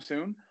anytime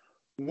soon.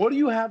 What do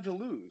you have to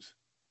lose?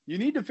 You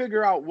need to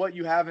figure out what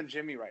you have in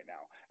Jimmy right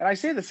now. And I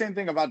say the same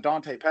thing about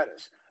Dante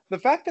Pettis. The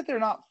fact that they're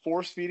not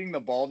force-feeding the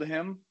ball to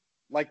him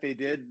like they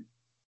did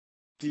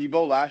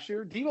Debo last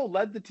year, Debo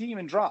led the team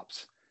in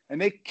drops, and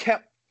they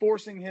kept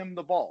forcing him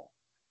the ball.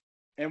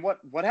 And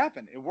what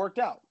happened? It worked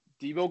out.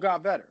 Debo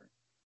got better.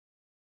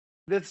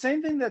 The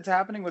same thing that's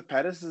happening with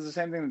Pettis is the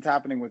same thing that's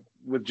happening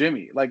with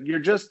Jimmy. Like,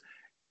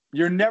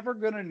 you're never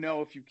going to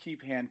know if you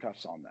keep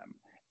handcuffs on them.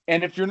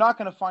 And if you're not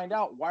going to find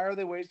out, why are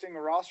they wasting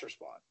a roster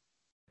spot?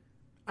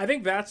 I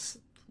think that's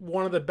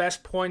one of the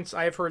best points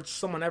I've heard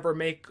someone ever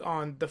make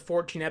on the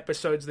 14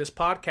 episodes of this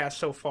podcast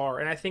so far,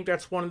 and I think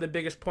that's one of the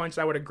biggest points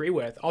I would agree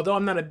with. Although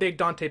I'm not a big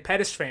Dante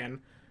Pettis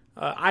fan,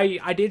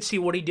 I did see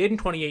what he did in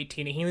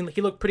 2018, and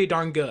he looked pretty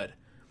darn good.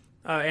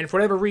 And for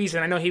whatever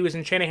reason, I know he was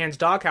in Shanahan's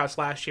doghouse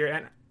last year,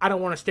 and I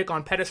don't want to stick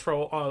on Pettis for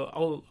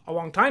a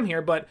long time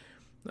here, but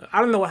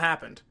I don't know what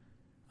happened.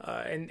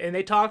 And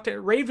they talked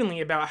ravingly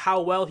about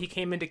how well he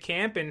came into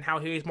camp and how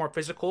he was more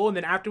physical, and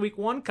then after week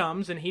 1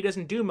 comes and he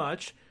doesn't do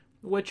much,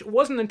 which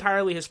wasn't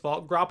entirely his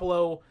fault.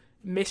 Garoppolo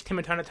missed him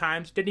a ton of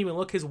times, didn't even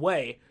look his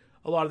way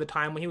a lot of the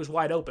time when he was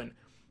wide open.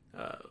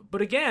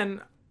 But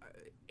again,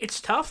 it's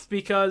tough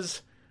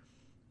because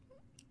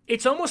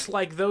it's almost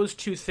like those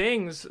two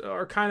things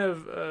are kind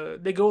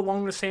of, they go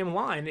along the same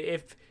line.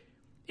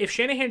 If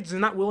Shanahan's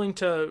not willing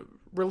to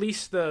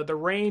release the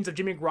reins of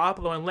Jimmy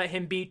Garoppolo and let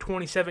hhim be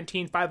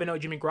 2017 5-0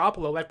 Jimmy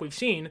Garoppolo like we've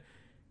seen,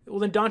 well,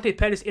 then Dante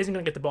Pettis isn't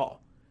going to get the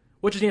ball,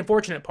 which is the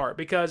unfortunate part,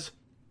 because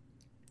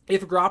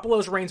if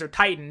Garoppolo's reins are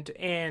tightened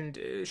and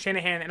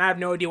Shanahan, and I have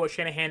no idea what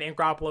Shanahan and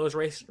Garoppolo's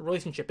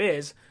relationship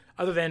is,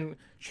 other than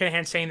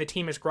Shanahan saying the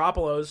team is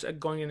Garoppolo's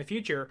going in the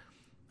future,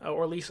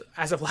 or at least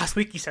as of last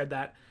week he said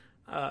that,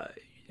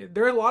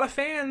 there are a lot of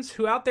fans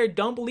who out there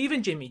don't believe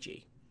in Jimmy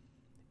G.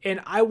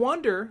 And I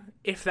wonder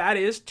if that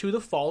is to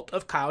the fault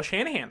of Kyle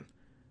Shanahan.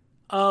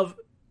 Of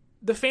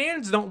the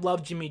fans don't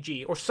love Jimmy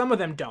G, or some of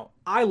them don't.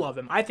 I love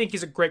him. I think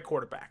he's a great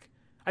quarterback.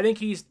 I think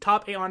he's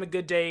top 8 on a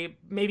good day,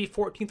 maybe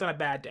 14th on a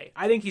bad day.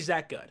 I think he's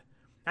that good.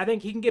 I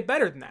think he can get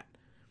better than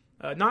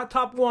that. Not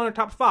top 1 or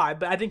top 5,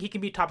 but I think he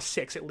can be top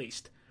 6 at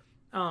least.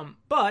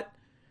 But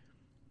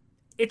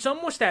it's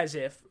almost as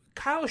if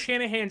Kyle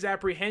Shanahan's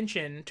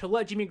apprehension to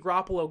let Jimmy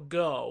Garoppolo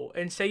go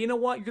and say, you know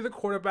what, you're the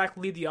quarterback,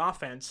 lead the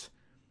offense,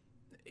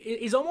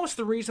 is almost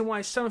the reason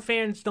why some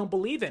fans don't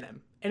believe in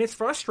him. And it's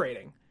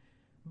frustrating.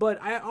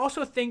 But I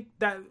also think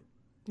that,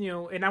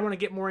 and I want to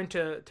get more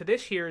into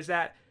this here, is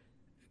that,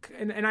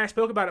 and I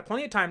spoke about it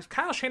plenty of times,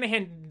 Kyle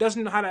Shanahan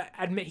doesn't know how to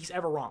admit he's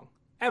ever wrong.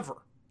 Ever.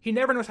 He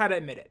never knows how to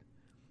admit it.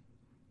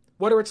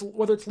 Whether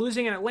it's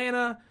losing in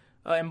Atlanta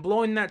and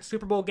blowing that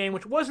Super Bowl game,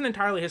 which wasn't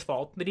entirely his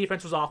fault. The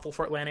defense was awful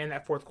for Atlanta in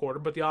that fourth quarter,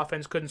 but the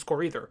offense couldn't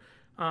score either.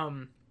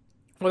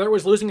 Whether it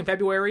was losing in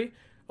February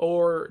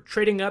or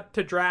trading up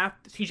to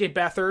draft TJ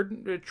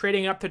Beathard,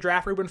 trading up to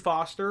draft Reuben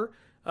Foster,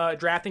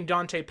 drafting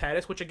Dante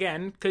Pettis, which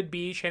again could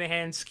be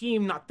Shanahan's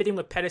scheme not fitting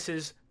with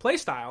Pettis' play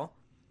style.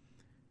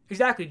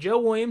 Exactly, Joe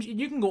Williams.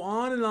 You can go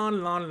on and on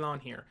and on and on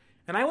here.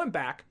 And I went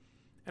back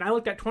and I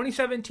looked at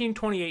 2017,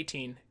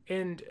 2018,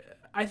 and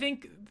I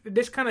think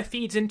this kind of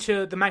feeds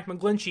into the Mike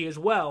McGlinchey as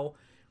well,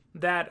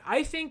 that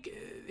I think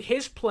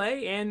his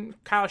play and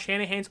Kyle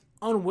Shanahan's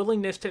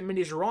unwillingness to admit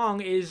he's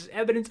wrong is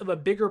evidence of a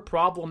bigger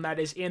problem that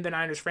is in the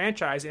Niners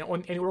franchise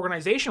and in the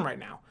organization right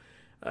now.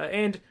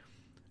 And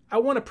I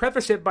want to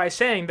preface it by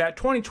saying that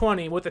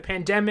 2020, with the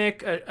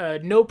pandemic,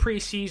 no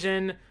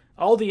preseason,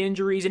 all the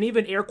injuries, and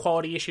even air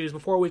quality issues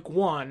before week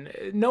 1,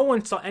 no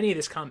one saw any of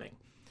this coming.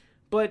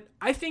 But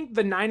I think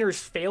the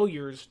Niners'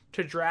 failures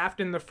to draft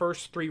in the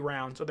first 3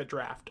 rounds of the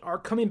draft are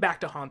coming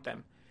back to haunt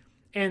them.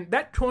 And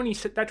that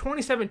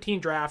 2017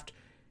 draft,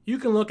 you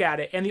can look at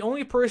it, and the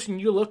only person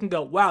you look and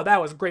go, wow,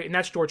 that was great, and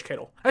that's George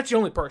Kittle. That's the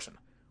only person.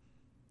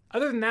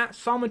 Other than that,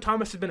 Solomon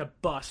Thomas has been a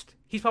bust.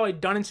 He's probably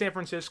done in San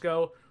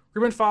Francisco.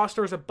 Reuben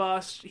Foster is a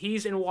bust.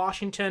 He's in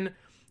Washington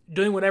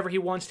doing whatever he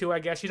wants to, I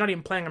guess. He's not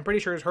even playing. I'm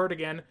pretty sure he's hurt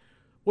again.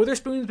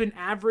 Witherspoon's been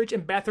average,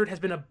 and Beathard has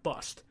been a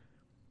bust.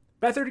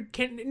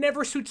 Beathard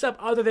never suits up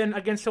other than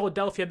against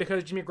Philadelphia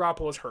because Jimmy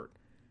Garoppolo is hurt.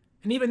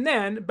 And even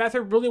then,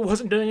 Beathard really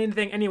wasn't doing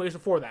anything anyways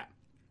before that.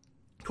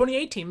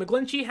 2018,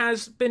 McGlinchey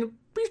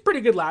he's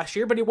pretty good last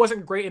year, but he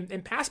wasn't great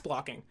in pass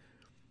blocking.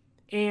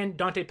 And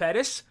Dante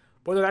Pettis,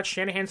 whether that's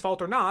Shanahan's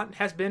fault or not,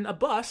 has been a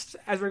bust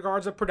as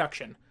regards of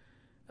production.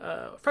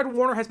 Fred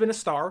Warner has been a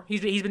star.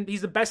 He's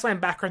the best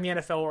linebacker in the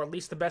NFL, or at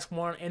least the best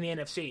one in the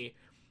NFC.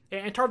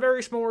 And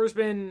Tarvarius Moore has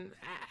been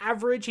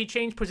average. He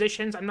changed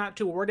positions. I'm not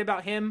too worried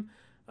about him.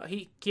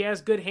 He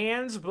has good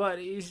hands, but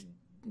he's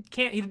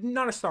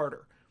not a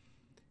starter.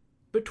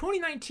 But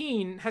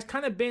 2019 has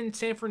kind of been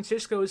San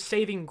Francisco's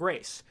saving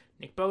grace.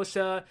 Nick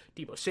Bosa,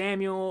 Deebo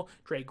Samuel,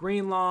 Dre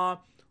Greenlaw.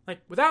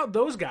 Without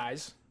those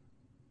guys,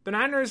 the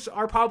Niners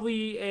are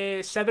probably a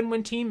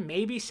 7-win team,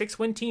 maybe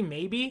 6-win team,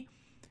 maybe.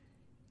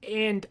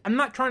 And I'm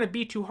not trying to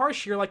be too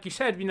harsh here, like you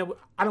said.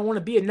 I don't want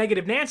to be a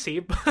negative Nancy,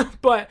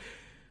 but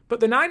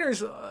the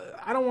Niners,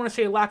 I don't want to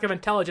say lack of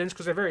intelligence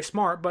because they're very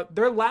smart, but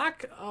their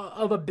lack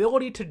of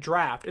ability to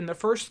draft in the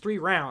first 3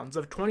 rounds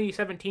of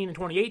 2017 and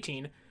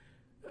 2018,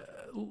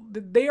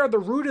 they are the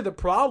root of the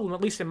problem,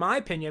 at least in my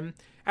opinion,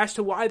 as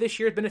to why this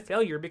year has been a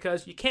failure,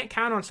 because you can't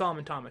count on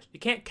Solomon Thomas. You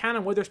can't count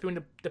on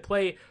Witherspoon to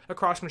play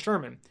across from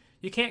Sherman.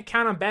 You can't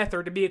count on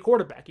Beathard to be a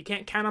quarterback. You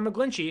can't count on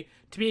McGlinchey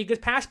to be a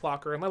good pass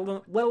blocker, and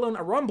let alone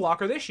a run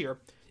blocker this year.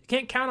 You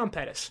can't count on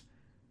Pettis.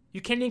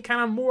 You can't even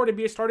count on Moore to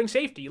be a starting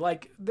safety.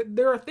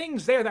 There are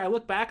things there that I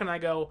look back and I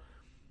go,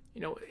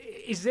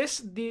 is this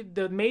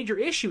the major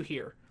issue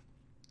here?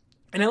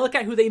 And I look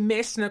at who they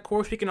missed, and of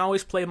course we can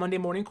always play Monday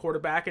morning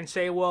quarterback and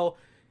say, well,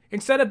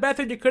 instead of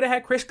Beathard, you could have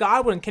had Chris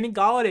Godwin, Kenny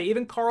Golladay,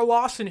 even Carl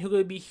Lawson, who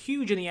would be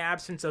huge in the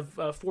absence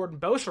of Ford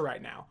and Bosa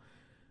right now.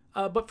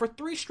 But for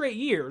 3 straight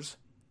years,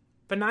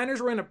 the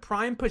Niners were in a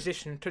prime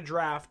position to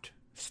draft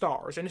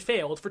stars and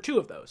failed for 2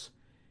 of those.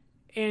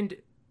 And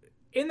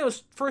in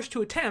those first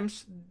 2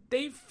 attempts,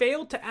 they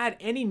failed to add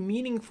any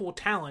meaningful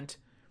talent.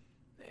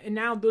 And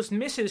now those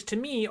misses, to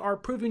me, are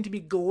proving to be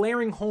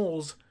glaring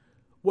holes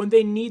when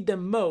they need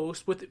them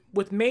most,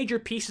 with major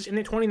pieces in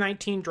the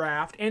 2019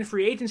 draft and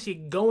free agency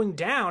going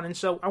down. And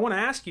so I want to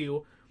ask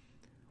you,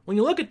 when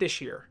you look at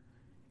this year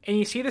and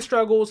you see the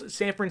struggles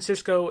San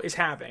Francisco is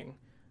having,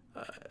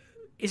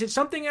 is it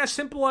something as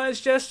simple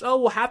as just,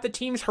 half the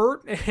team's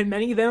hurt, and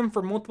many of them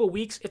for multiple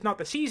weeks, if not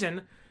the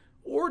season?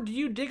 Or do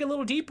you dig a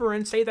little deeper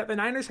and say that the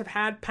Niners have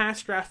had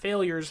past draft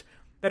failures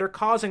that are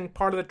causing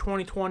part of the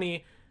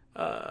 2020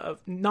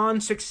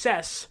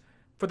 non-success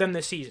for them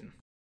this season?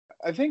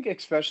 I think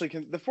especially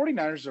the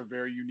 49ers are a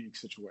very unique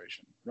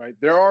situation, right?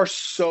 There are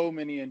so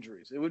many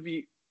injuries. It would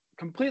be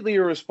completely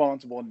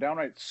irresponsible and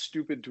downright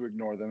stupid to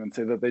ignore them and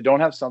say that they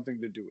don't have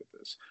something to do with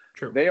this.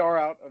 True. They are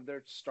out of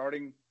their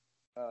starting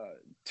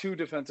 2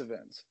 defensive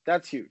ends.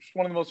 That's huge. It's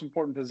one of the most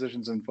important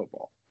positions in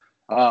football.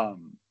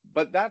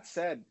 But that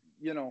said,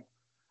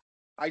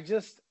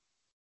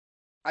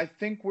 I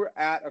think we're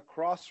at a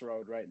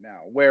crossroad right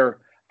now where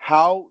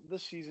how the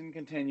season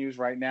continues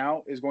right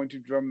now is going to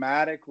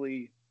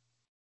dramatically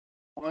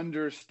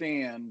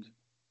understand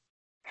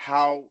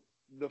how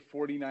the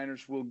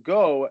 49ers will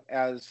go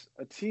as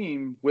a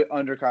team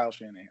under Kyle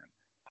Shanahan.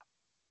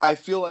 I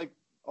feel like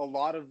a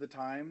lot of the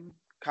time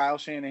Kyle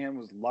Shanahan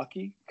was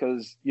lucky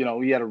because,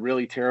 he had a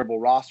really terrible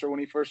roster when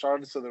he first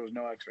started, so there was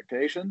no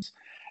expectations.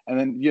 And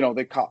then,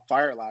 they caught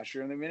fire last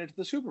year and they made it to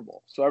the Super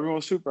Bowl. So everyone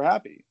was super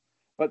happy.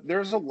 But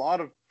there's a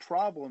lot of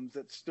problems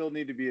that still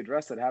need to be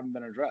addressed that haven't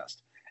been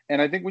addressed.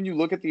 And I think when you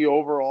look at the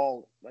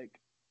overall,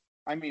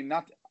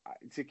 not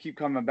to keep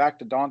coming back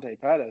to Dante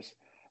Pettis,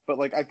 but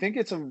I think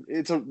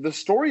the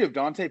story of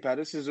Dante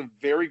Pettis is a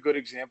very good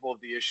example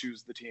of the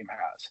issues the team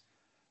has,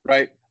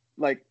 right?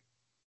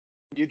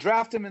 You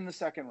draft him in the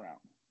 2nd round.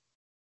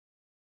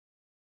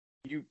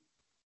 You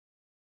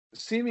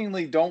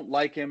seemingly don't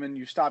like him and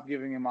you stop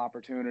giving him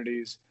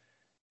opportunities.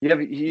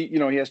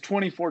 He has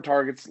 24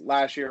 targets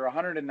last year,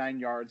 109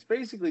 yards,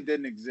 basically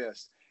didn't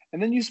exist.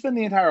 And then you spend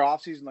the entire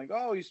offseason like,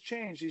 oh, he's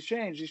changed.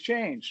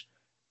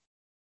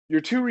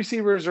 Your two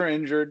receivers are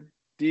injured,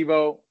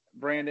 Deebo,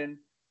 Brandon.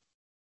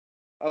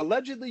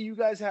 Allegedly, you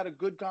guys had a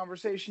good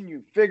conversation.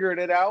 You figured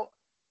it out.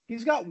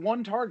 He's got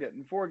one target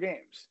in 4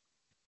 games,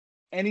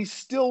 and he's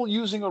still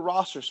using a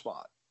roster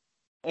spot.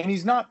 And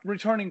he's not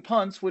returning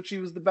punts, which he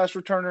was the best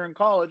returner in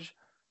college.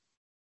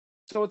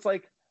 So it's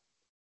like,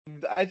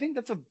 I think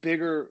that's a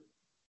bigger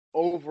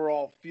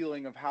overall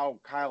feeling of how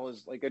Kyle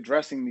is like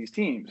addressing these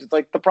teams. It's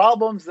like the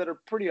problems that are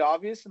pretty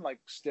obvious and like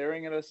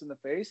staring at us in the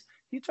face,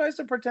 he tries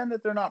to pretend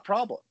that they're not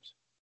problems.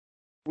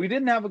 We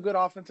didn't have a good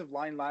offensive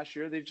line last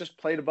year. They just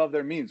played above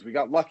their means. We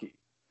got lucky.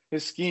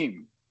 His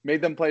scheme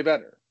made them play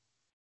better.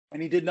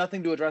 And he did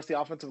nothing to address the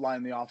offensive line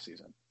in the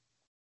offseason.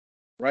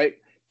 Right?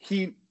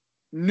 He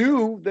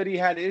knew that he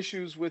had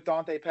issues with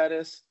Dante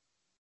Pettis,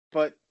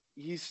 but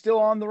he's still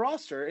on the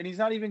roster and he's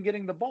not even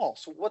getting the ball.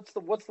 So what's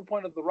the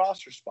point of the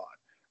roster spot?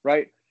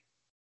 Right?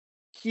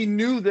 He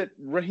knew that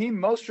Raheem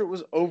Mostert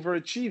was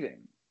overachieving.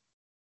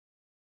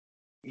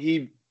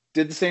 He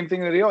did the same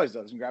thing that he always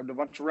does and grabbed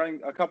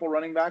a couple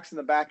running backs in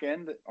the back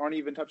end that aren't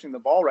even touching the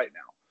ball right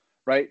now.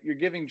 Right? You're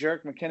giving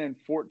Jerick McKinnon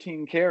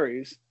 14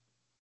 carries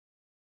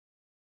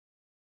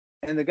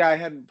and the guy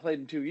hadn't played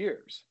in 2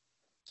 years.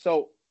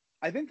 So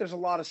I think there's a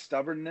lot of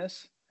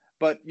stubbornness,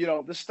 but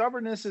the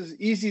stubbornness is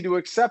easy to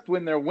accept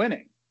when they're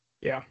winning.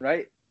 Yeah.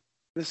 Right?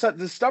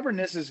 The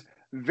stubbornness is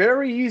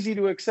very easy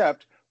to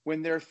accept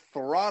when they're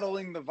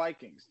throttling the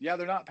Vikings. Yeah,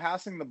 they're not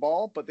passing the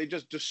ball, but they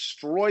just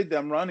destroyed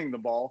them running the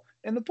ball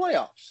in the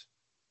playoffs.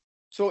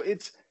 So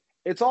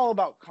it's all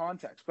about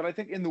context. But I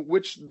think in the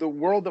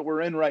world that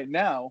we're in right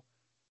now,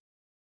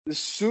 as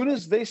soon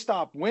as they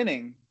stop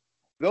winning,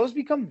 those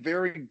become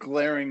very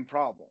glaring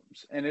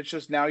problems. And it's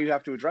just now you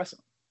have to address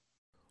them.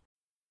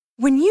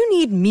 When you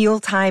need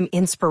mealtime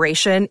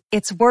inspiration,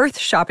 it's worth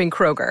shopping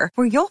Kroger,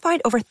 where you'll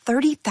find over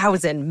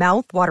 30,000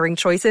 mouth-watering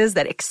choices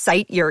that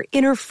excite your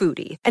inner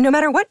foodie. And no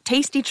matter what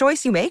tasty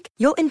choice you make,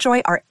 you'll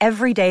enjoy our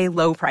everyday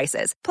low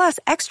prices, plus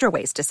extra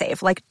ways to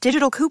save, like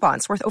digital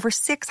coupons worth over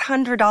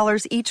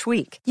 $600 each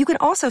week. You can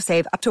also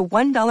save up to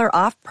 $1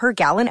 off per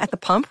gallon at the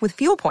pump with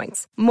fuel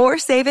points. More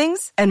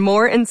savings and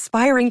more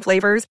inspiring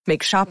flavors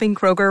make shopping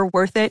Kroger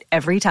worth it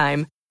every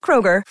time.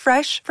 Kroger,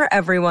 fresh for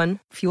everyone.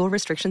 Fuel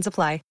restrictions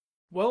apply.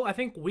 Well, I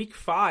think week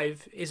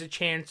 5 is a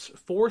chance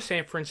for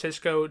San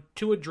Francisco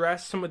to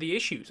address some of the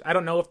issues. I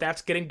don't know if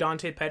that's getting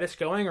Dante Pettis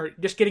going or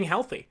just getting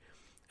healthy.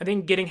 I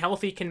think getting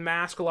healthy can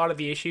mask a lot of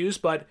the issues,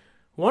 but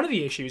one of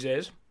the issues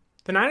is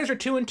the Niners are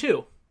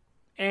 2-2,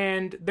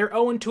 and they're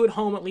 0-2 at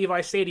home at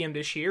Levi Stadium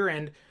this year.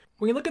 And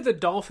when you look at the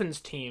Dolphins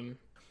team,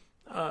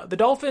 the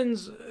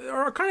Dolphins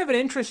are kind of an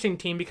interesting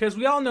team because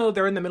we all know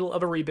they're in the middle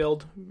of a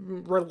rebuild,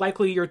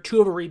 likely year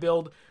 2 of a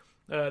rebuild.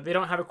 They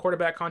don't have a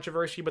quarterback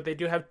controversy, but they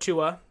do have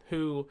Tua,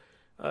 who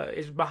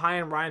is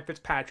behind Ryan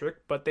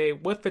Fitzpatrick. But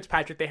with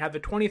Fitzpatrick, they have the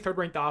 23rd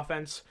ranked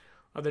offense,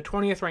 the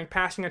 20th ranked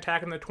passing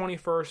attack, and the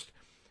 21st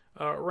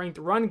ranked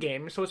run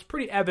game. So it's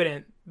pretty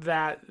evident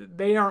that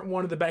they aren't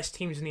one of the best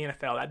teams in the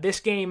NFL. That this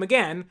game,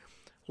 again,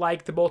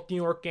 like the both New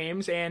York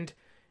games and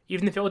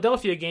even the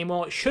Philadelphia game,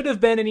 well, it should have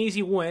been an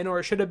easy win, or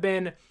it should have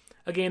been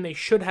a game they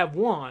should have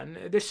won.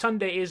 This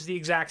Sunday is the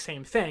exact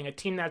same thing. A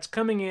team that's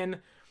coming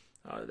in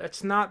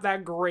that's not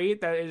that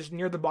great, that is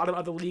near the bottom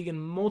of the league in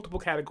multiple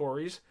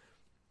categories.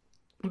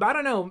 But I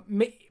don't know,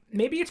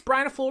 maybe it's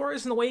Brian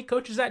Flores and the way he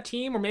coaches that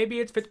team, or maybe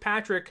it's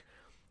Fitzpatrick.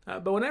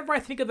 But whenever I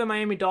think of the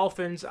Miami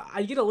Dolphins,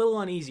 I get a little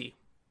uneasy.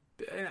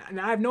 And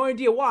I have no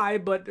idea why,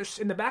 but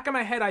in the back of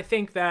my head, I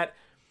think that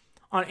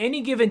on any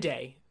given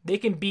day, they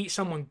can beat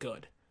someone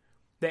good.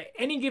 That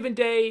any given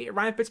day,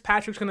 Ryan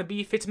Fitzpatrick's going to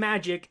be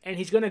Fitzmagic, and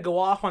he's going to go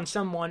off on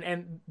someone,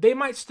 and they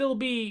might still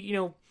be,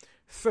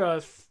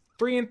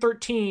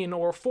 3-13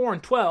 or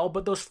 4-12,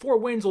 but those 4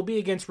 wins will be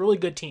against really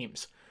good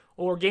teams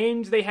or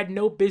games they had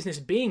no business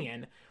being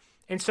in.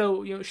 And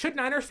so, should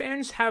Niner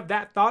fans have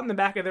that thought in the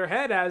back of their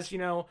head as,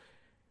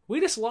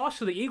 we just lost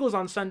to the Eagles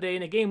on Sunday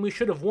in a game we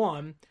should have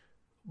won.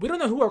 We don't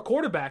know who our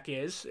quarterback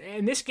is,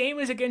 and this game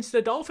is against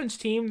the Dolphins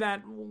team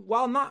that,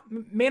 while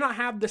may not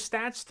have the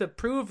stats to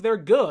prove they're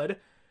good,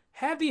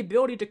 have the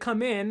ability to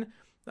come in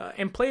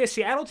and play a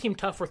Seattle team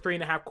tough for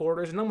 3.5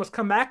 quarters and almost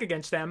come back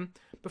against them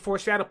before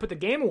Seattle put the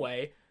game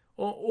away.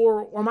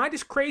 Or am I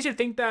just crazy to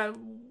think that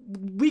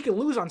we could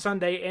lose on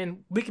Sunday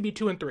and we could be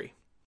 2-3?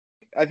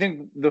 I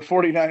think the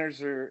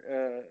 49ers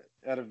are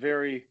at a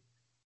very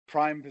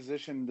prime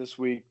position this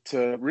week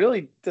to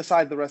really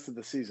decide the rest of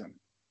the season.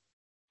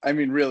 I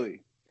mean,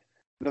 really.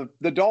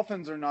 The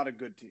Dolphins are not a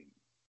good team.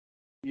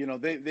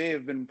 They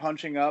have been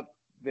punching up.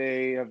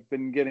 They have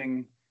been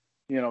getting,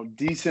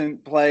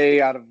 decent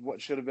play out of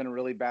what should have been a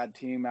really bad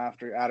team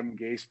after Adam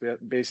Gase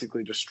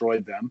basically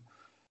destroyed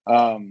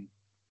them.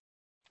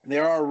 They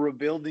are a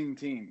rebuilding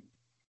team.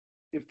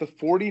 If the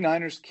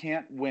 49ers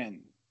can't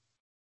win,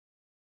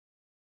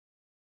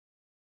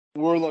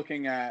 we're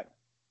looking at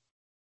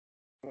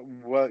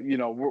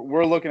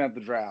we're looking at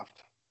the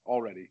draft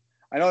already.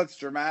 I know it's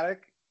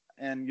dramatic,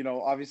 And,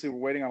 obviously we're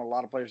waiting on a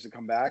lot of players to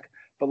come back.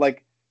 But,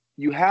 like,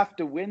 you have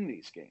to win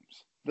these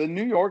games. The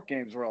New York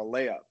games were a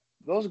layup.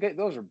 Those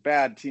are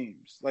bad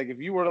teams. Like, if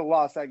you were to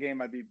lost that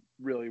game, I'd be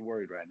really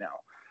worried right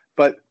now.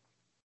 But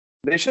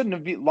they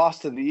shouldn't have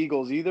lost to the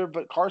Eagles either.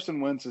 But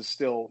Carson Wentz is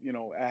still,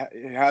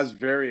 has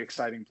very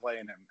exciting play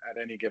in him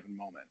at any given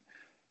moment.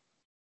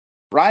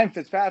 Ryan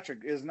Fitzpatrick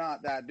is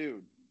not that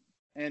dude.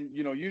 And,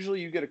 usually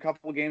you get a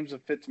couple of games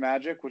of Fitz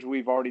magic, which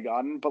we've already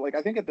gotten. But, like,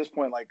 I think at this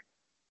point, like,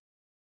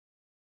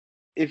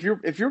 if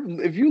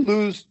you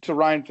lose to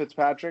Ryan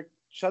Fitzpatrick,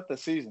 shut the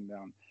season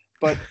down.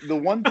 But the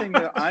one thing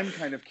that I'm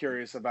kind of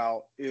curious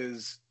about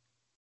is,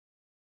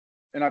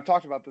 and I've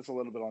talked about this a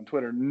little bit on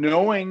Twitter,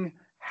 knowing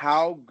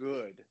how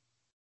good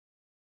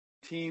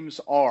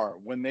teams are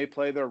when they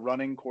play their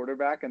running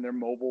quarterback and their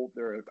mobile,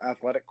 their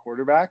athletic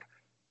quarterback.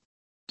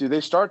 Do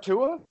they start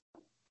Tua?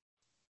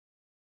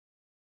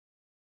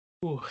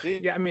 Ooh,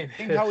 yeah, I mean,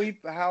 how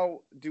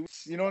do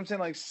you know what I'm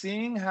saying? Like,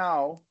 seeing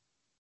how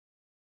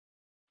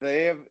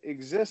they have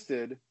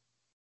existed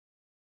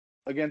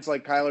against,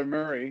 like, Kyler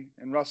Murray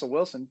and Russell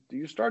Wilson, do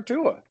you start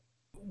Tua?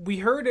 We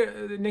heard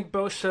Nick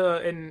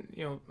Bosa,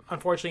 and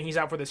unfortunately he's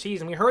out for the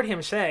season. We heard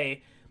him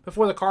say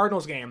before the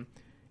Cardinals game,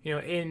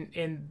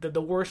 in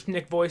the worst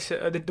Nick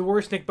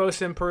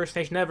Bosa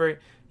impersonation ever.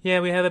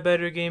 Yeah, we have a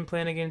better game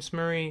plan against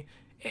Murray,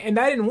 and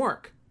that didn't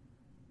work.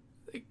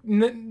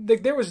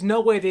 There was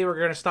no way they were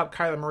going to stop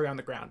Kyler Murray on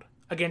the ground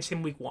against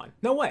him week 1.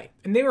 No way.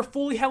 And they were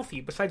fully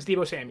healthy besides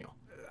Deebo Samuel.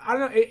 I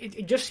don't know.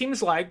 It just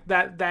seems like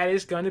that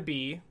is going to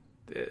be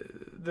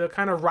the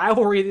kind of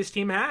rivalry this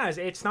team has.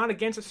 It's not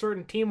against a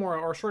certain team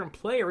or a certain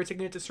player. It's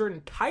against a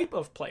certain type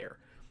of player.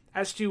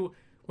 As to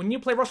when you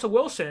play Russell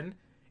Wilson,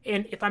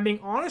 and if I'm being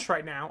honest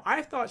right now,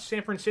 I thought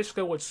San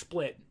Francisco would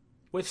split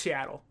with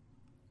Seattle.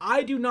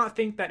 I do not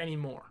think that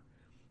anymore.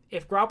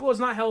 If Garoppolo is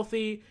not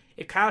healthy,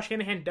 if Kyle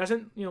Shanahan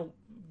doesn't,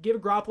 give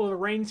Garoppolo the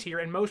reins here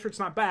and Mostert's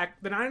not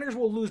back, the Niners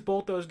will lose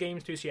both those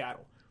games to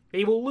Seattle.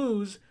 They will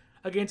lose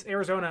against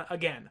Arizona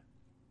again.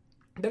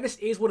 That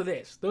is what it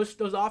is. Those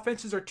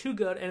offenses are too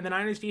good, and the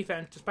Niners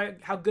defense,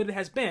 despite how good it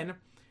has been,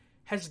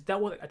 has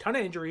dealt with a ton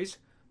of injuries.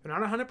 They're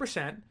not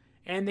 100%,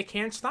 and they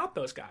can't stop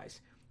those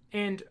guys.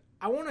 And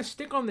I want to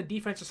stick on the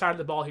defensive side of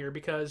the ball here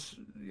because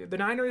the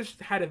Niners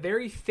had a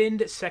very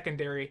thinned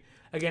secondary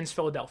against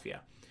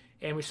Philadelphia.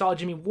 And we saw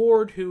Jimmy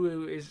Ward,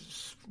 who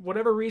is, for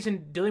whatever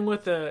reason, dealing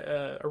with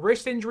a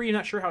wrist injury. I'm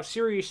not sure how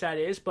serious that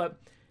is, but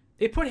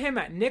they put him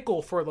at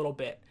nickel for a little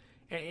bit,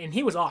 and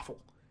he was awful.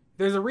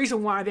 There's a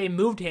reason why they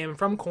moved him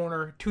from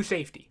corner to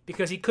safety,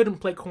 because he couldn't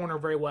play corner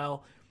very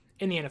well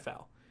in the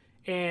NFL.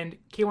 And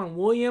K'Waun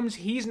Williams,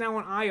 he's now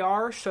on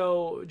IR,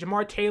 so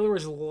Jamar Taylor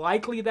is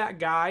likely that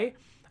guy.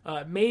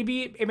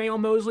 Maybe Emmanuel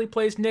Mosley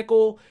plays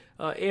nickel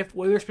if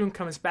Witherspoon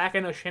comes back. I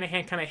know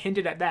Shanahan kind of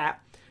hinted at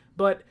that.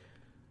 But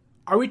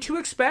are we to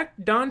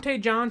expect Dante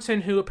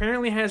Johnson, who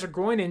apparently has a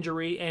groin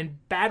injury and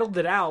battled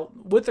it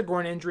out with a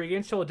groin injury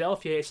against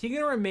Philadelphia, is he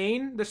going to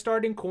remain the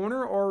starting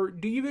corner, or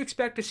do you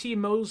expect to see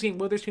Mosley and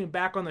Witherspoon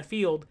back on the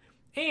field?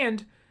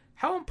 And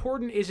how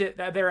important is it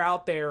that they're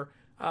out there,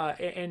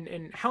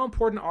 and how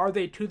important are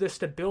they to the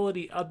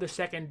stability of the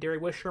secondary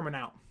with Sherman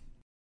out?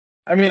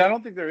 I mean, I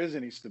don't think there is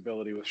any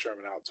stability with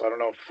Sherman out, so I don't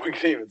know if we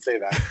can even say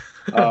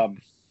that.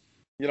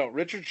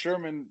 Richard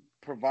Sherman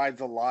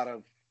provides a lot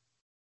of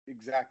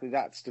exactly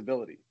that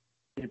stability.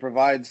 He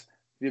provides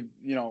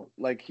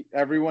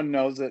everyone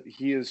knows that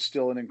he is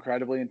still an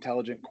incredibly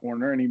intelligent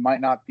corner, and he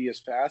might not be as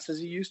fast as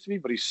he used to be,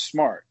 but he's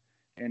smart.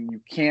 And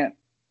you can't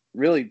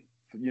really,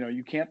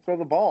 you can't throw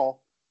the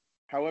ball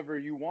however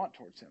you want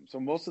towards him. So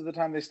most of the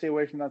time they stay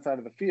away from that side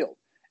of the field.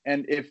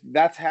 And if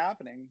that's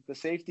happening, the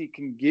safety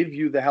can give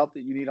you the help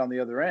that you need on the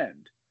other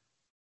end.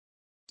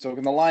 So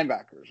can the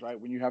linebackers, right?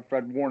 When you have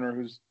Fred Warner,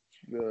 who's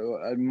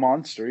a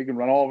monster, he can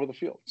run all over the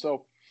field.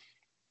 So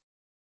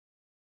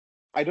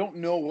I don't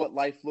know what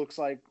life looks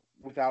like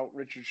without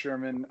Richard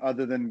Sherman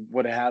other than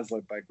what it has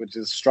looked like, which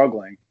is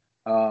struggling.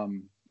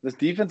 This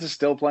defense is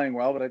still playing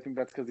well, but I think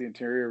that's because the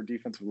interior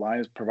defensive line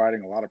is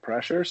providing a lot of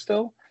pressure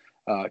still.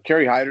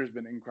 Kerry Hyder's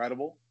been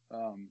incredible.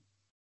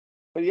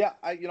 But yeah,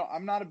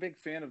 I'm not a big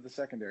fan of the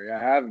secondary. I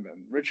haven't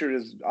been. Richard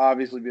has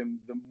obviously been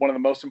one of the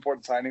most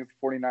important signings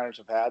the 49ers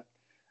have had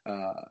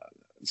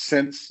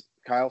since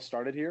Kyle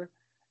started here.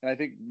 And I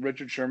think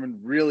Richard Sherman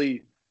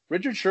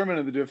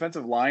and the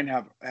defensive line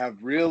have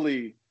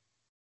really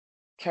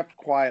kept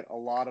quiet a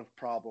lot of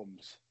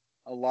problems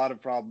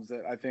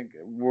that I think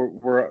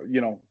were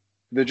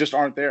they just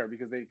aren't there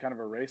because they kind of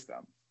erased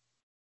them.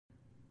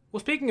 Well,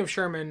 speaking of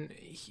Sherman,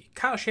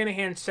 Kyle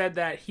Shanahan said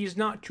that he's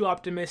not too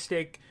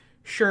optimistic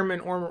Sherman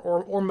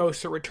or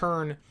Mostert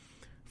return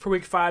for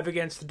Week 5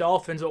 against the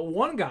Dolphins. But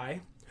one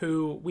guy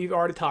who we've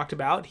already talked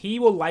about, he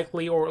will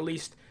likely or at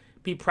least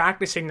be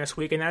practicing this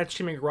week, and that's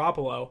Jimmy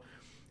Garoppolo.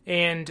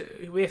 And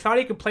we thought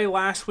he could play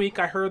last week.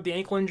 I heard the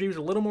ankle injury was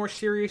a little more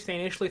serious than I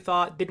initially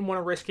thought. Didn't want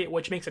to risk it,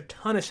 which makes a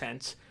ton of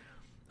sense.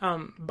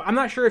 But I'm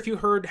not sure if you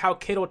heard how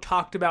Kittle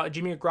talked about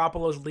Jimmy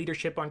Garoppolo's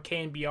leadership on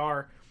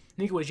KNBR. I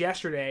think it was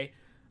yesterday.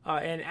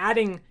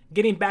 And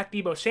getting back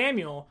Deebo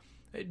Samuel,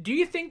 Do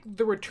you think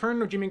the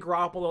return of Jimmy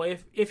Garoppolo,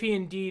 if he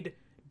indeed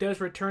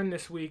does return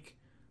this week,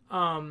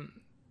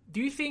 do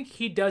you think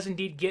he does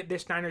indeed get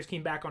this Niners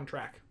team back on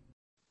track?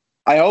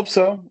 I hope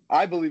so.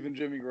 I believe in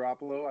Jimmy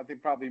Garoppolo. I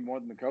think probably more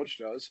than the coach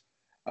does.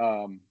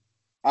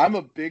 I'm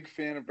a big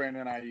fan of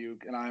Brandon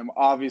Ayuk, and I'm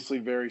obviously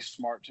very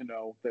smart to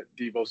know that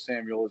Deebo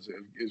Samuel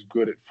is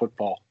good at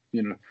football.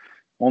 You know,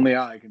 only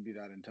I can be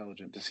that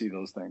intelligent to see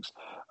those things.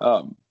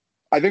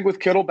 I think with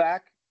Kittle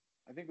back,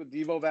 I think with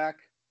Deebo back,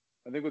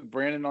 I think with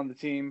Brandon on the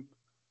team,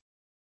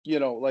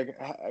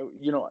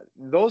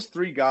 those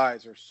three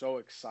guys are so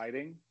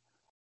exciting.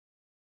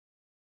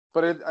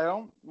 But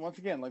once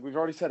again, like we've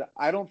already said,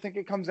 I don't think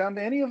it comes down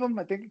to any of them.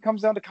 I think it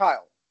comes down to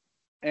Kyle.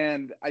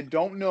 And I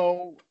don't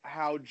know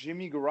how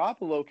Jimmy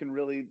Garoppolo can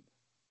really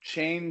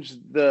change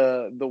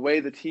the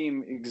way the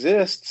team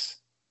exists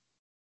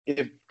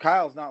if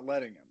Kyle's not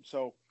letting him.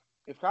 So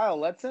if Kyle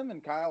lets him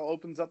and Kyle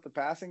opens up the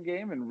passing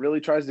game and really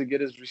tries to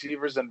get his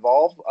receivers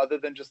involved other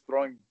than just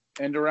throwing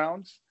end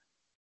arounds,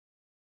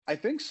 I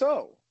think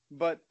so.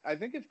 But I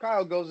think if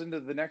Kyle goes into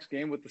the next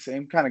game with the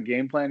same kind of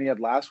game plan he had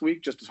last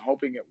week, just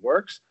hoping it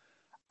works,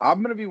 I'm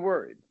going to be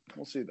worried.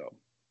 We'll see, though.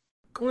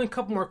 Only a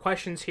couple more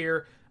questions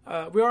here.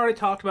 We already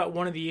talked about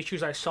one of the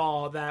issues I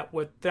saw, that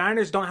with the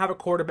Niners don't have a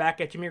quarterback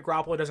if Jimmy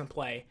Garoppolo doesn't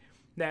play.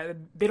 That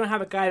they don't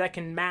have a guy that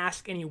can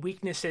mask any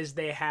weaknesses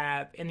they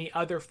have in the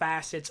other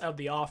facets of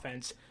the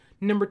offense.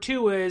 Number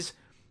two is,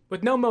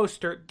 with no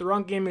Mostert, the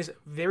run game is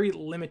very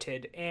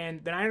limited,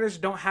 and the Niners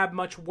don't have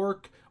much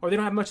work, or they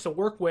don't have much to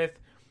work with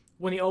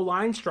when the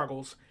O-line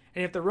struggles.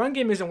 And if the run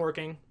game isn't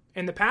working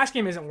and the pass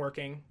game isn't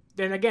working,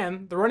 then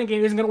again, the running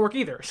game isn't going to work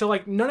either. So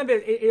like none of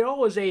it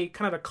all is a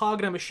kind of a cog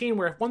in a machine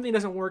where if one thing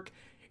doesn't work,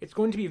 it's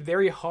going to be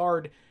very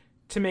hard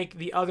to make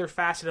the other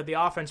facet of the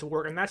offense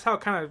work. And that's how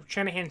kind of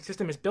Shanahan's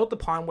system is built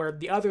upon, where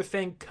the other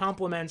thing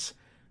complements,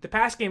 the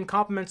pass game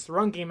complements the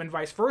run game and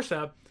vice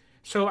versa.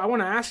 So I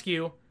want to ask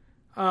you,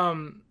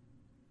 what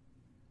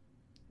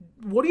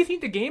do you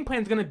think the game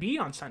plan is going to be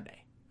on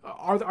Sunday?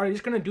 Are they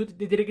just going to do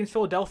it against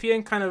Philadelphia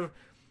and kind of,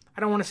 I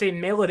don't want to say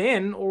mail it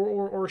in,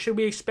 or should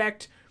we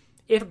expect,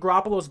 if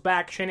Garoppolo's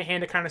back,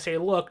 Shanahan to kind of say,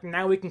 look,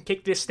 now we can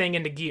kick this thing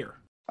into gear?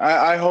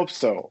 I hope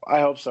so.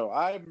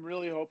 I'm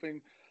really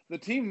hoping the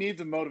team needs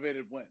a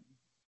motivated win.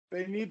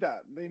 They need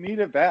that. They need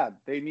it bad.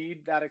 They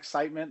need that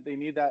excitement. They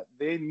need that.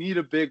 They need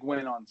a big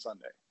win on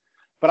Sunday.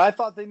 But I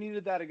thought they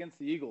needed that against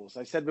the Eagles.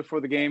 I said before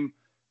the game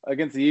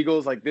against the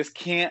Eagles, like, this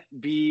can't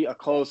be a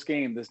close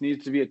game. This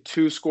needs to be a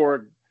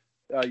two-score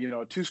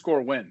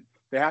win.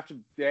 They have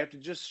to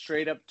just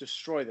straight up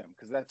destroy them,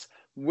 because that's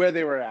where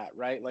they were at,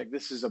 right? Like,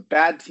 this is a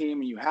bad team,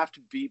 and you have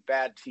to beat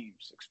bad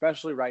teams,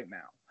 especially right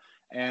now.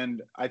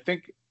 And I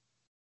think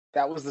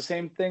that was the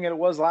same thing it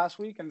was last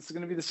week, and it's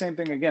going to be the same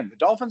thing again. The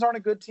Dolphins aren't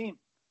a good team.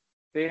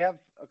 They have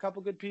a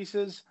couple good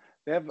pieces.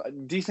 They have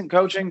decent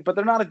coaching, but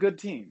they're not a good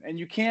team. And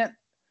you can't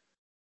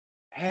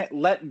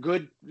let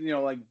good,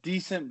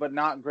 decent but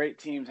not great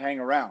teams hang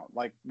around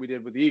like we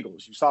did with the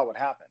Eagles. You saw what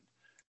happened.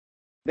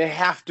 They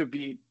have to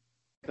beat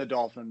the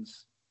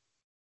Dolphins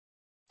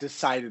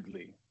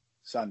decidedly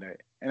Sunday.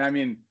 And I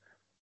mean,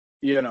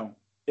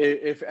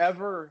 if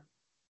ever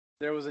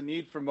there was a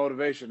need for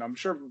motivation, I'm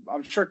sure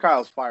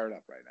Kyle's fired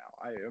up right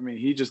now. I mean,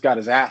 he just got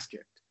his ass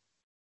kicked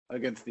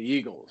against the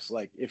Eagles.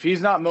 Like, if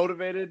he's not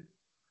motivated,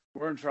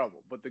 we're in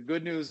trouble. But the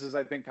good news is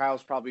I think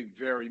Kyle's probably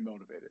very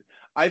motivated.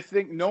 I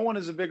think no one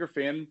is a bigger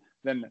fan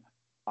than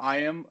I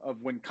am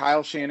of when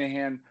Kyle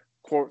Shanahan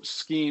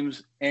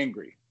schemes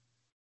angry.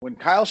 When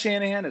Kyle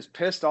Shanahan is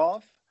pissed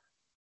off,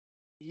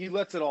 he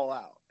lets it all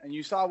out. And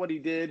you saw what he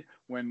did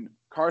when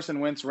Carson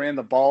Wentz ran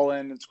the ball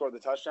in and scored the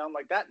touchdown.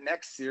 Like, that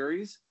next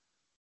series,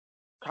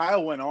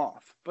 Kyle went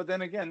off. But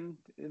then again,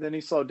 then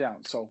he slowed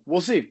down. So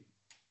we'll see.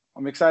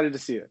 I'm excited to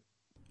see it.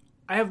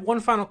 I have one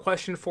final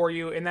question for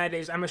you, and that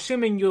is, I'm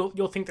assuming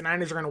you'll think the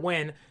Niners are going to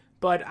win,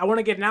 but I want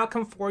to get an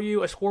outcome for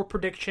you, a score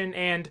prediction,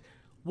 and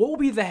what will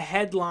be the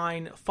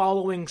headline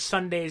following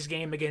Sunday's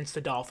game against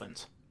the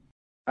Dolphins?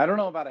 I don't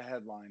know about a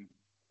headline,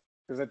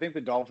 because I think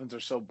the Dolphins are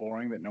so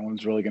boring that no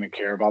one's really going to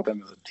care about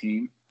them as a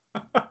team.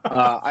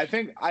 I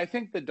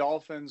think the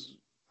Dolphins,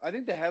 I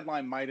think the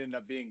headline might end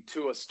up being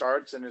Tua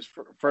starts in his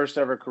first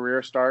ever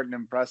career start and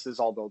impresses,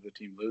 although the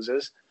team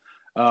loses.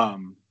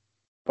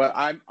 But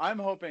I'm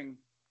hoping,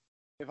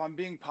 if I'm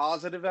being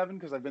positive, Evan,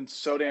 because I've been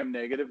so damn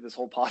negative this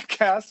whole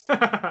podcast,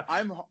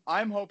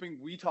 I'm hoping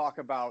we talk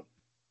about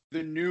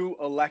the new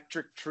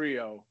electric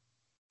trio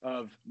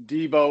of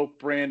Deebo,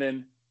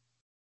 Brandon,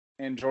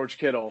 and George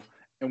Kittle,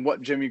 and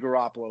what Jimmy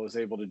Garoppolo is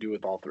able to do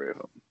with all three of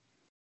them.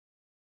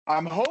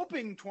 I'm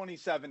hoping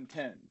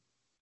 27-10.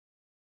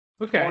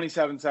 Okay.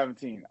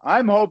 27-17.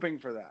 I'm hoping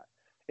for that.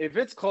 If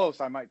it's close,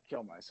 I might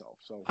kill myself.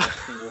 So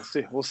we'll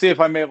see. We'll see if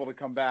I'm able to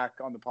come back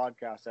on the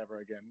podcast ever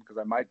again, because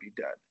I might be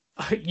dead.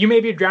 You may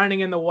be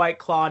drowning in the White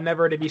Claw,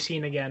 never to be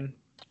seen again.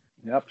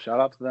 Yep, shout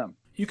out to them.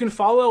 You can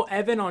follow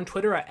Evan on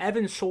Twitter at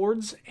Evan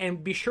Swords,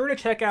 and be sure to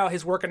check out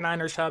his work at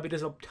Niners Hub. He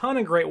does a ton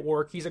of great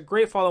work. He's a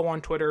great follow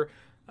on Twitter.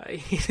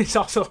 He's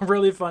also a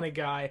really funny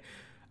guy.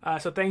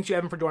 So thanks you,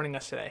 Evan, for joining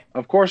us today.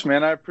 Of course,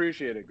 man. I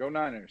appreciate it. Go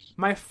Niners.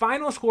 My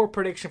final score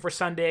prediction for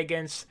Sunday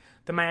against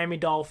the Miami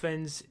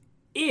Dolphins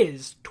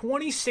is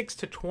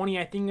 26-20.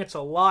 I think it's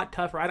a lot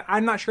tougher.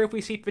 I'm not sure if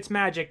we see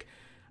Fitzmagic,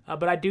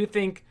 but I do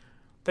think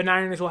the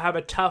Niners will have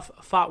a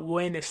tough-fought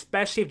win,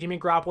 especially if Jimmy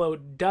Garoppolo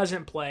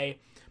doesn't play.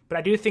 But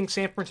I do think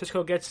San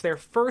Francisco gets their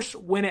first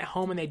win at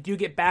home, and they do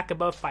get back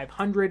above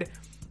 500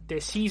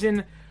 this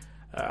season.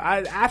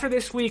 After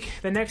this week,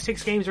 the next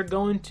 6 games are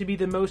going to be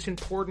the most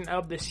important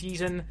of the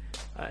season,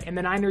 and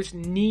the Niners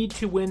need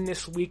to win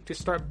this week to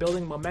start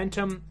building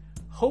momentum.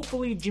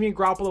 Hopefully, Jimmy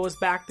Garoppolo is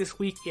back this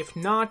week. If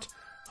not,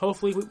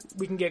 hopefully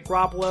we can get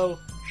Garoppolo,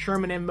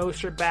 Sherman, and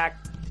Mostert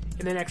back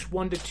in the next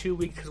 1 to 2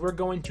 weeks, because we're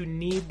going to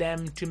need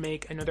them to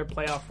make another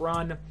playoff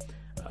run.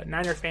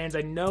 Niner fans,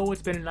 I know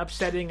it's been an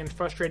upsetting and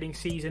frustrating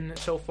season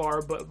so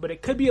far, but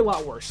it could be a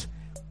lot worse.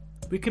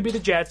 We could be the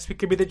Jets, we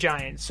could be the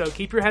Giants, so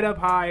keep your head up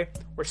high.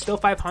 We're still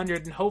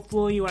 500, and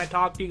hopefully when I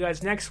talk to you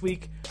guys next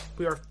week,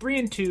 we are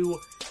 3-2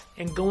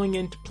 and going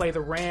in to play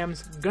the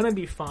Rams. Gonna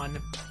be fun.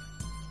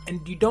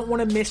 And you don't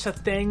want to miss a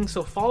thing,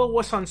 so follow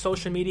us on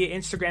social media.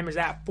 Instagram is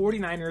at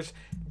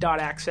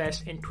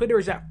 49ers.access, and Twitter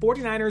is at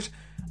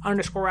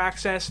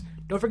 49ers_access.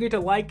 Don't forget to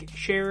like,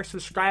 share,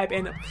 subscribe,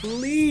 and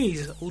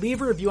please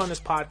leave a review on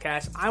this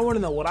podcast. I want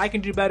to know what I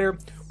can do better,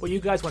 what you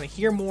guys want to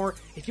hear more.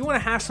 If you want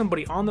to have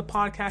somebody on the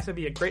podcast, that'd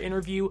be a great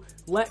interview.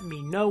 Let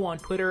me know on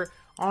Twitter,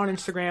 on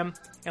Instagram,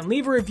 and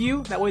leave a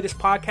review. That way this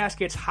podcast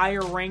gets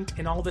higher ranked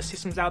in all the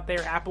systems out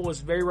there. Apple is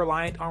very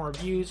reliant on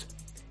reviews.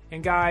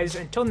 And guys,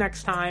 until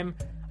next time,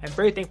 I'm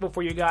very thankful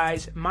for you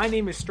guys. My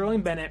name is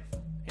Sterling Bennett,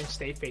 and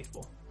stay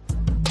faithful.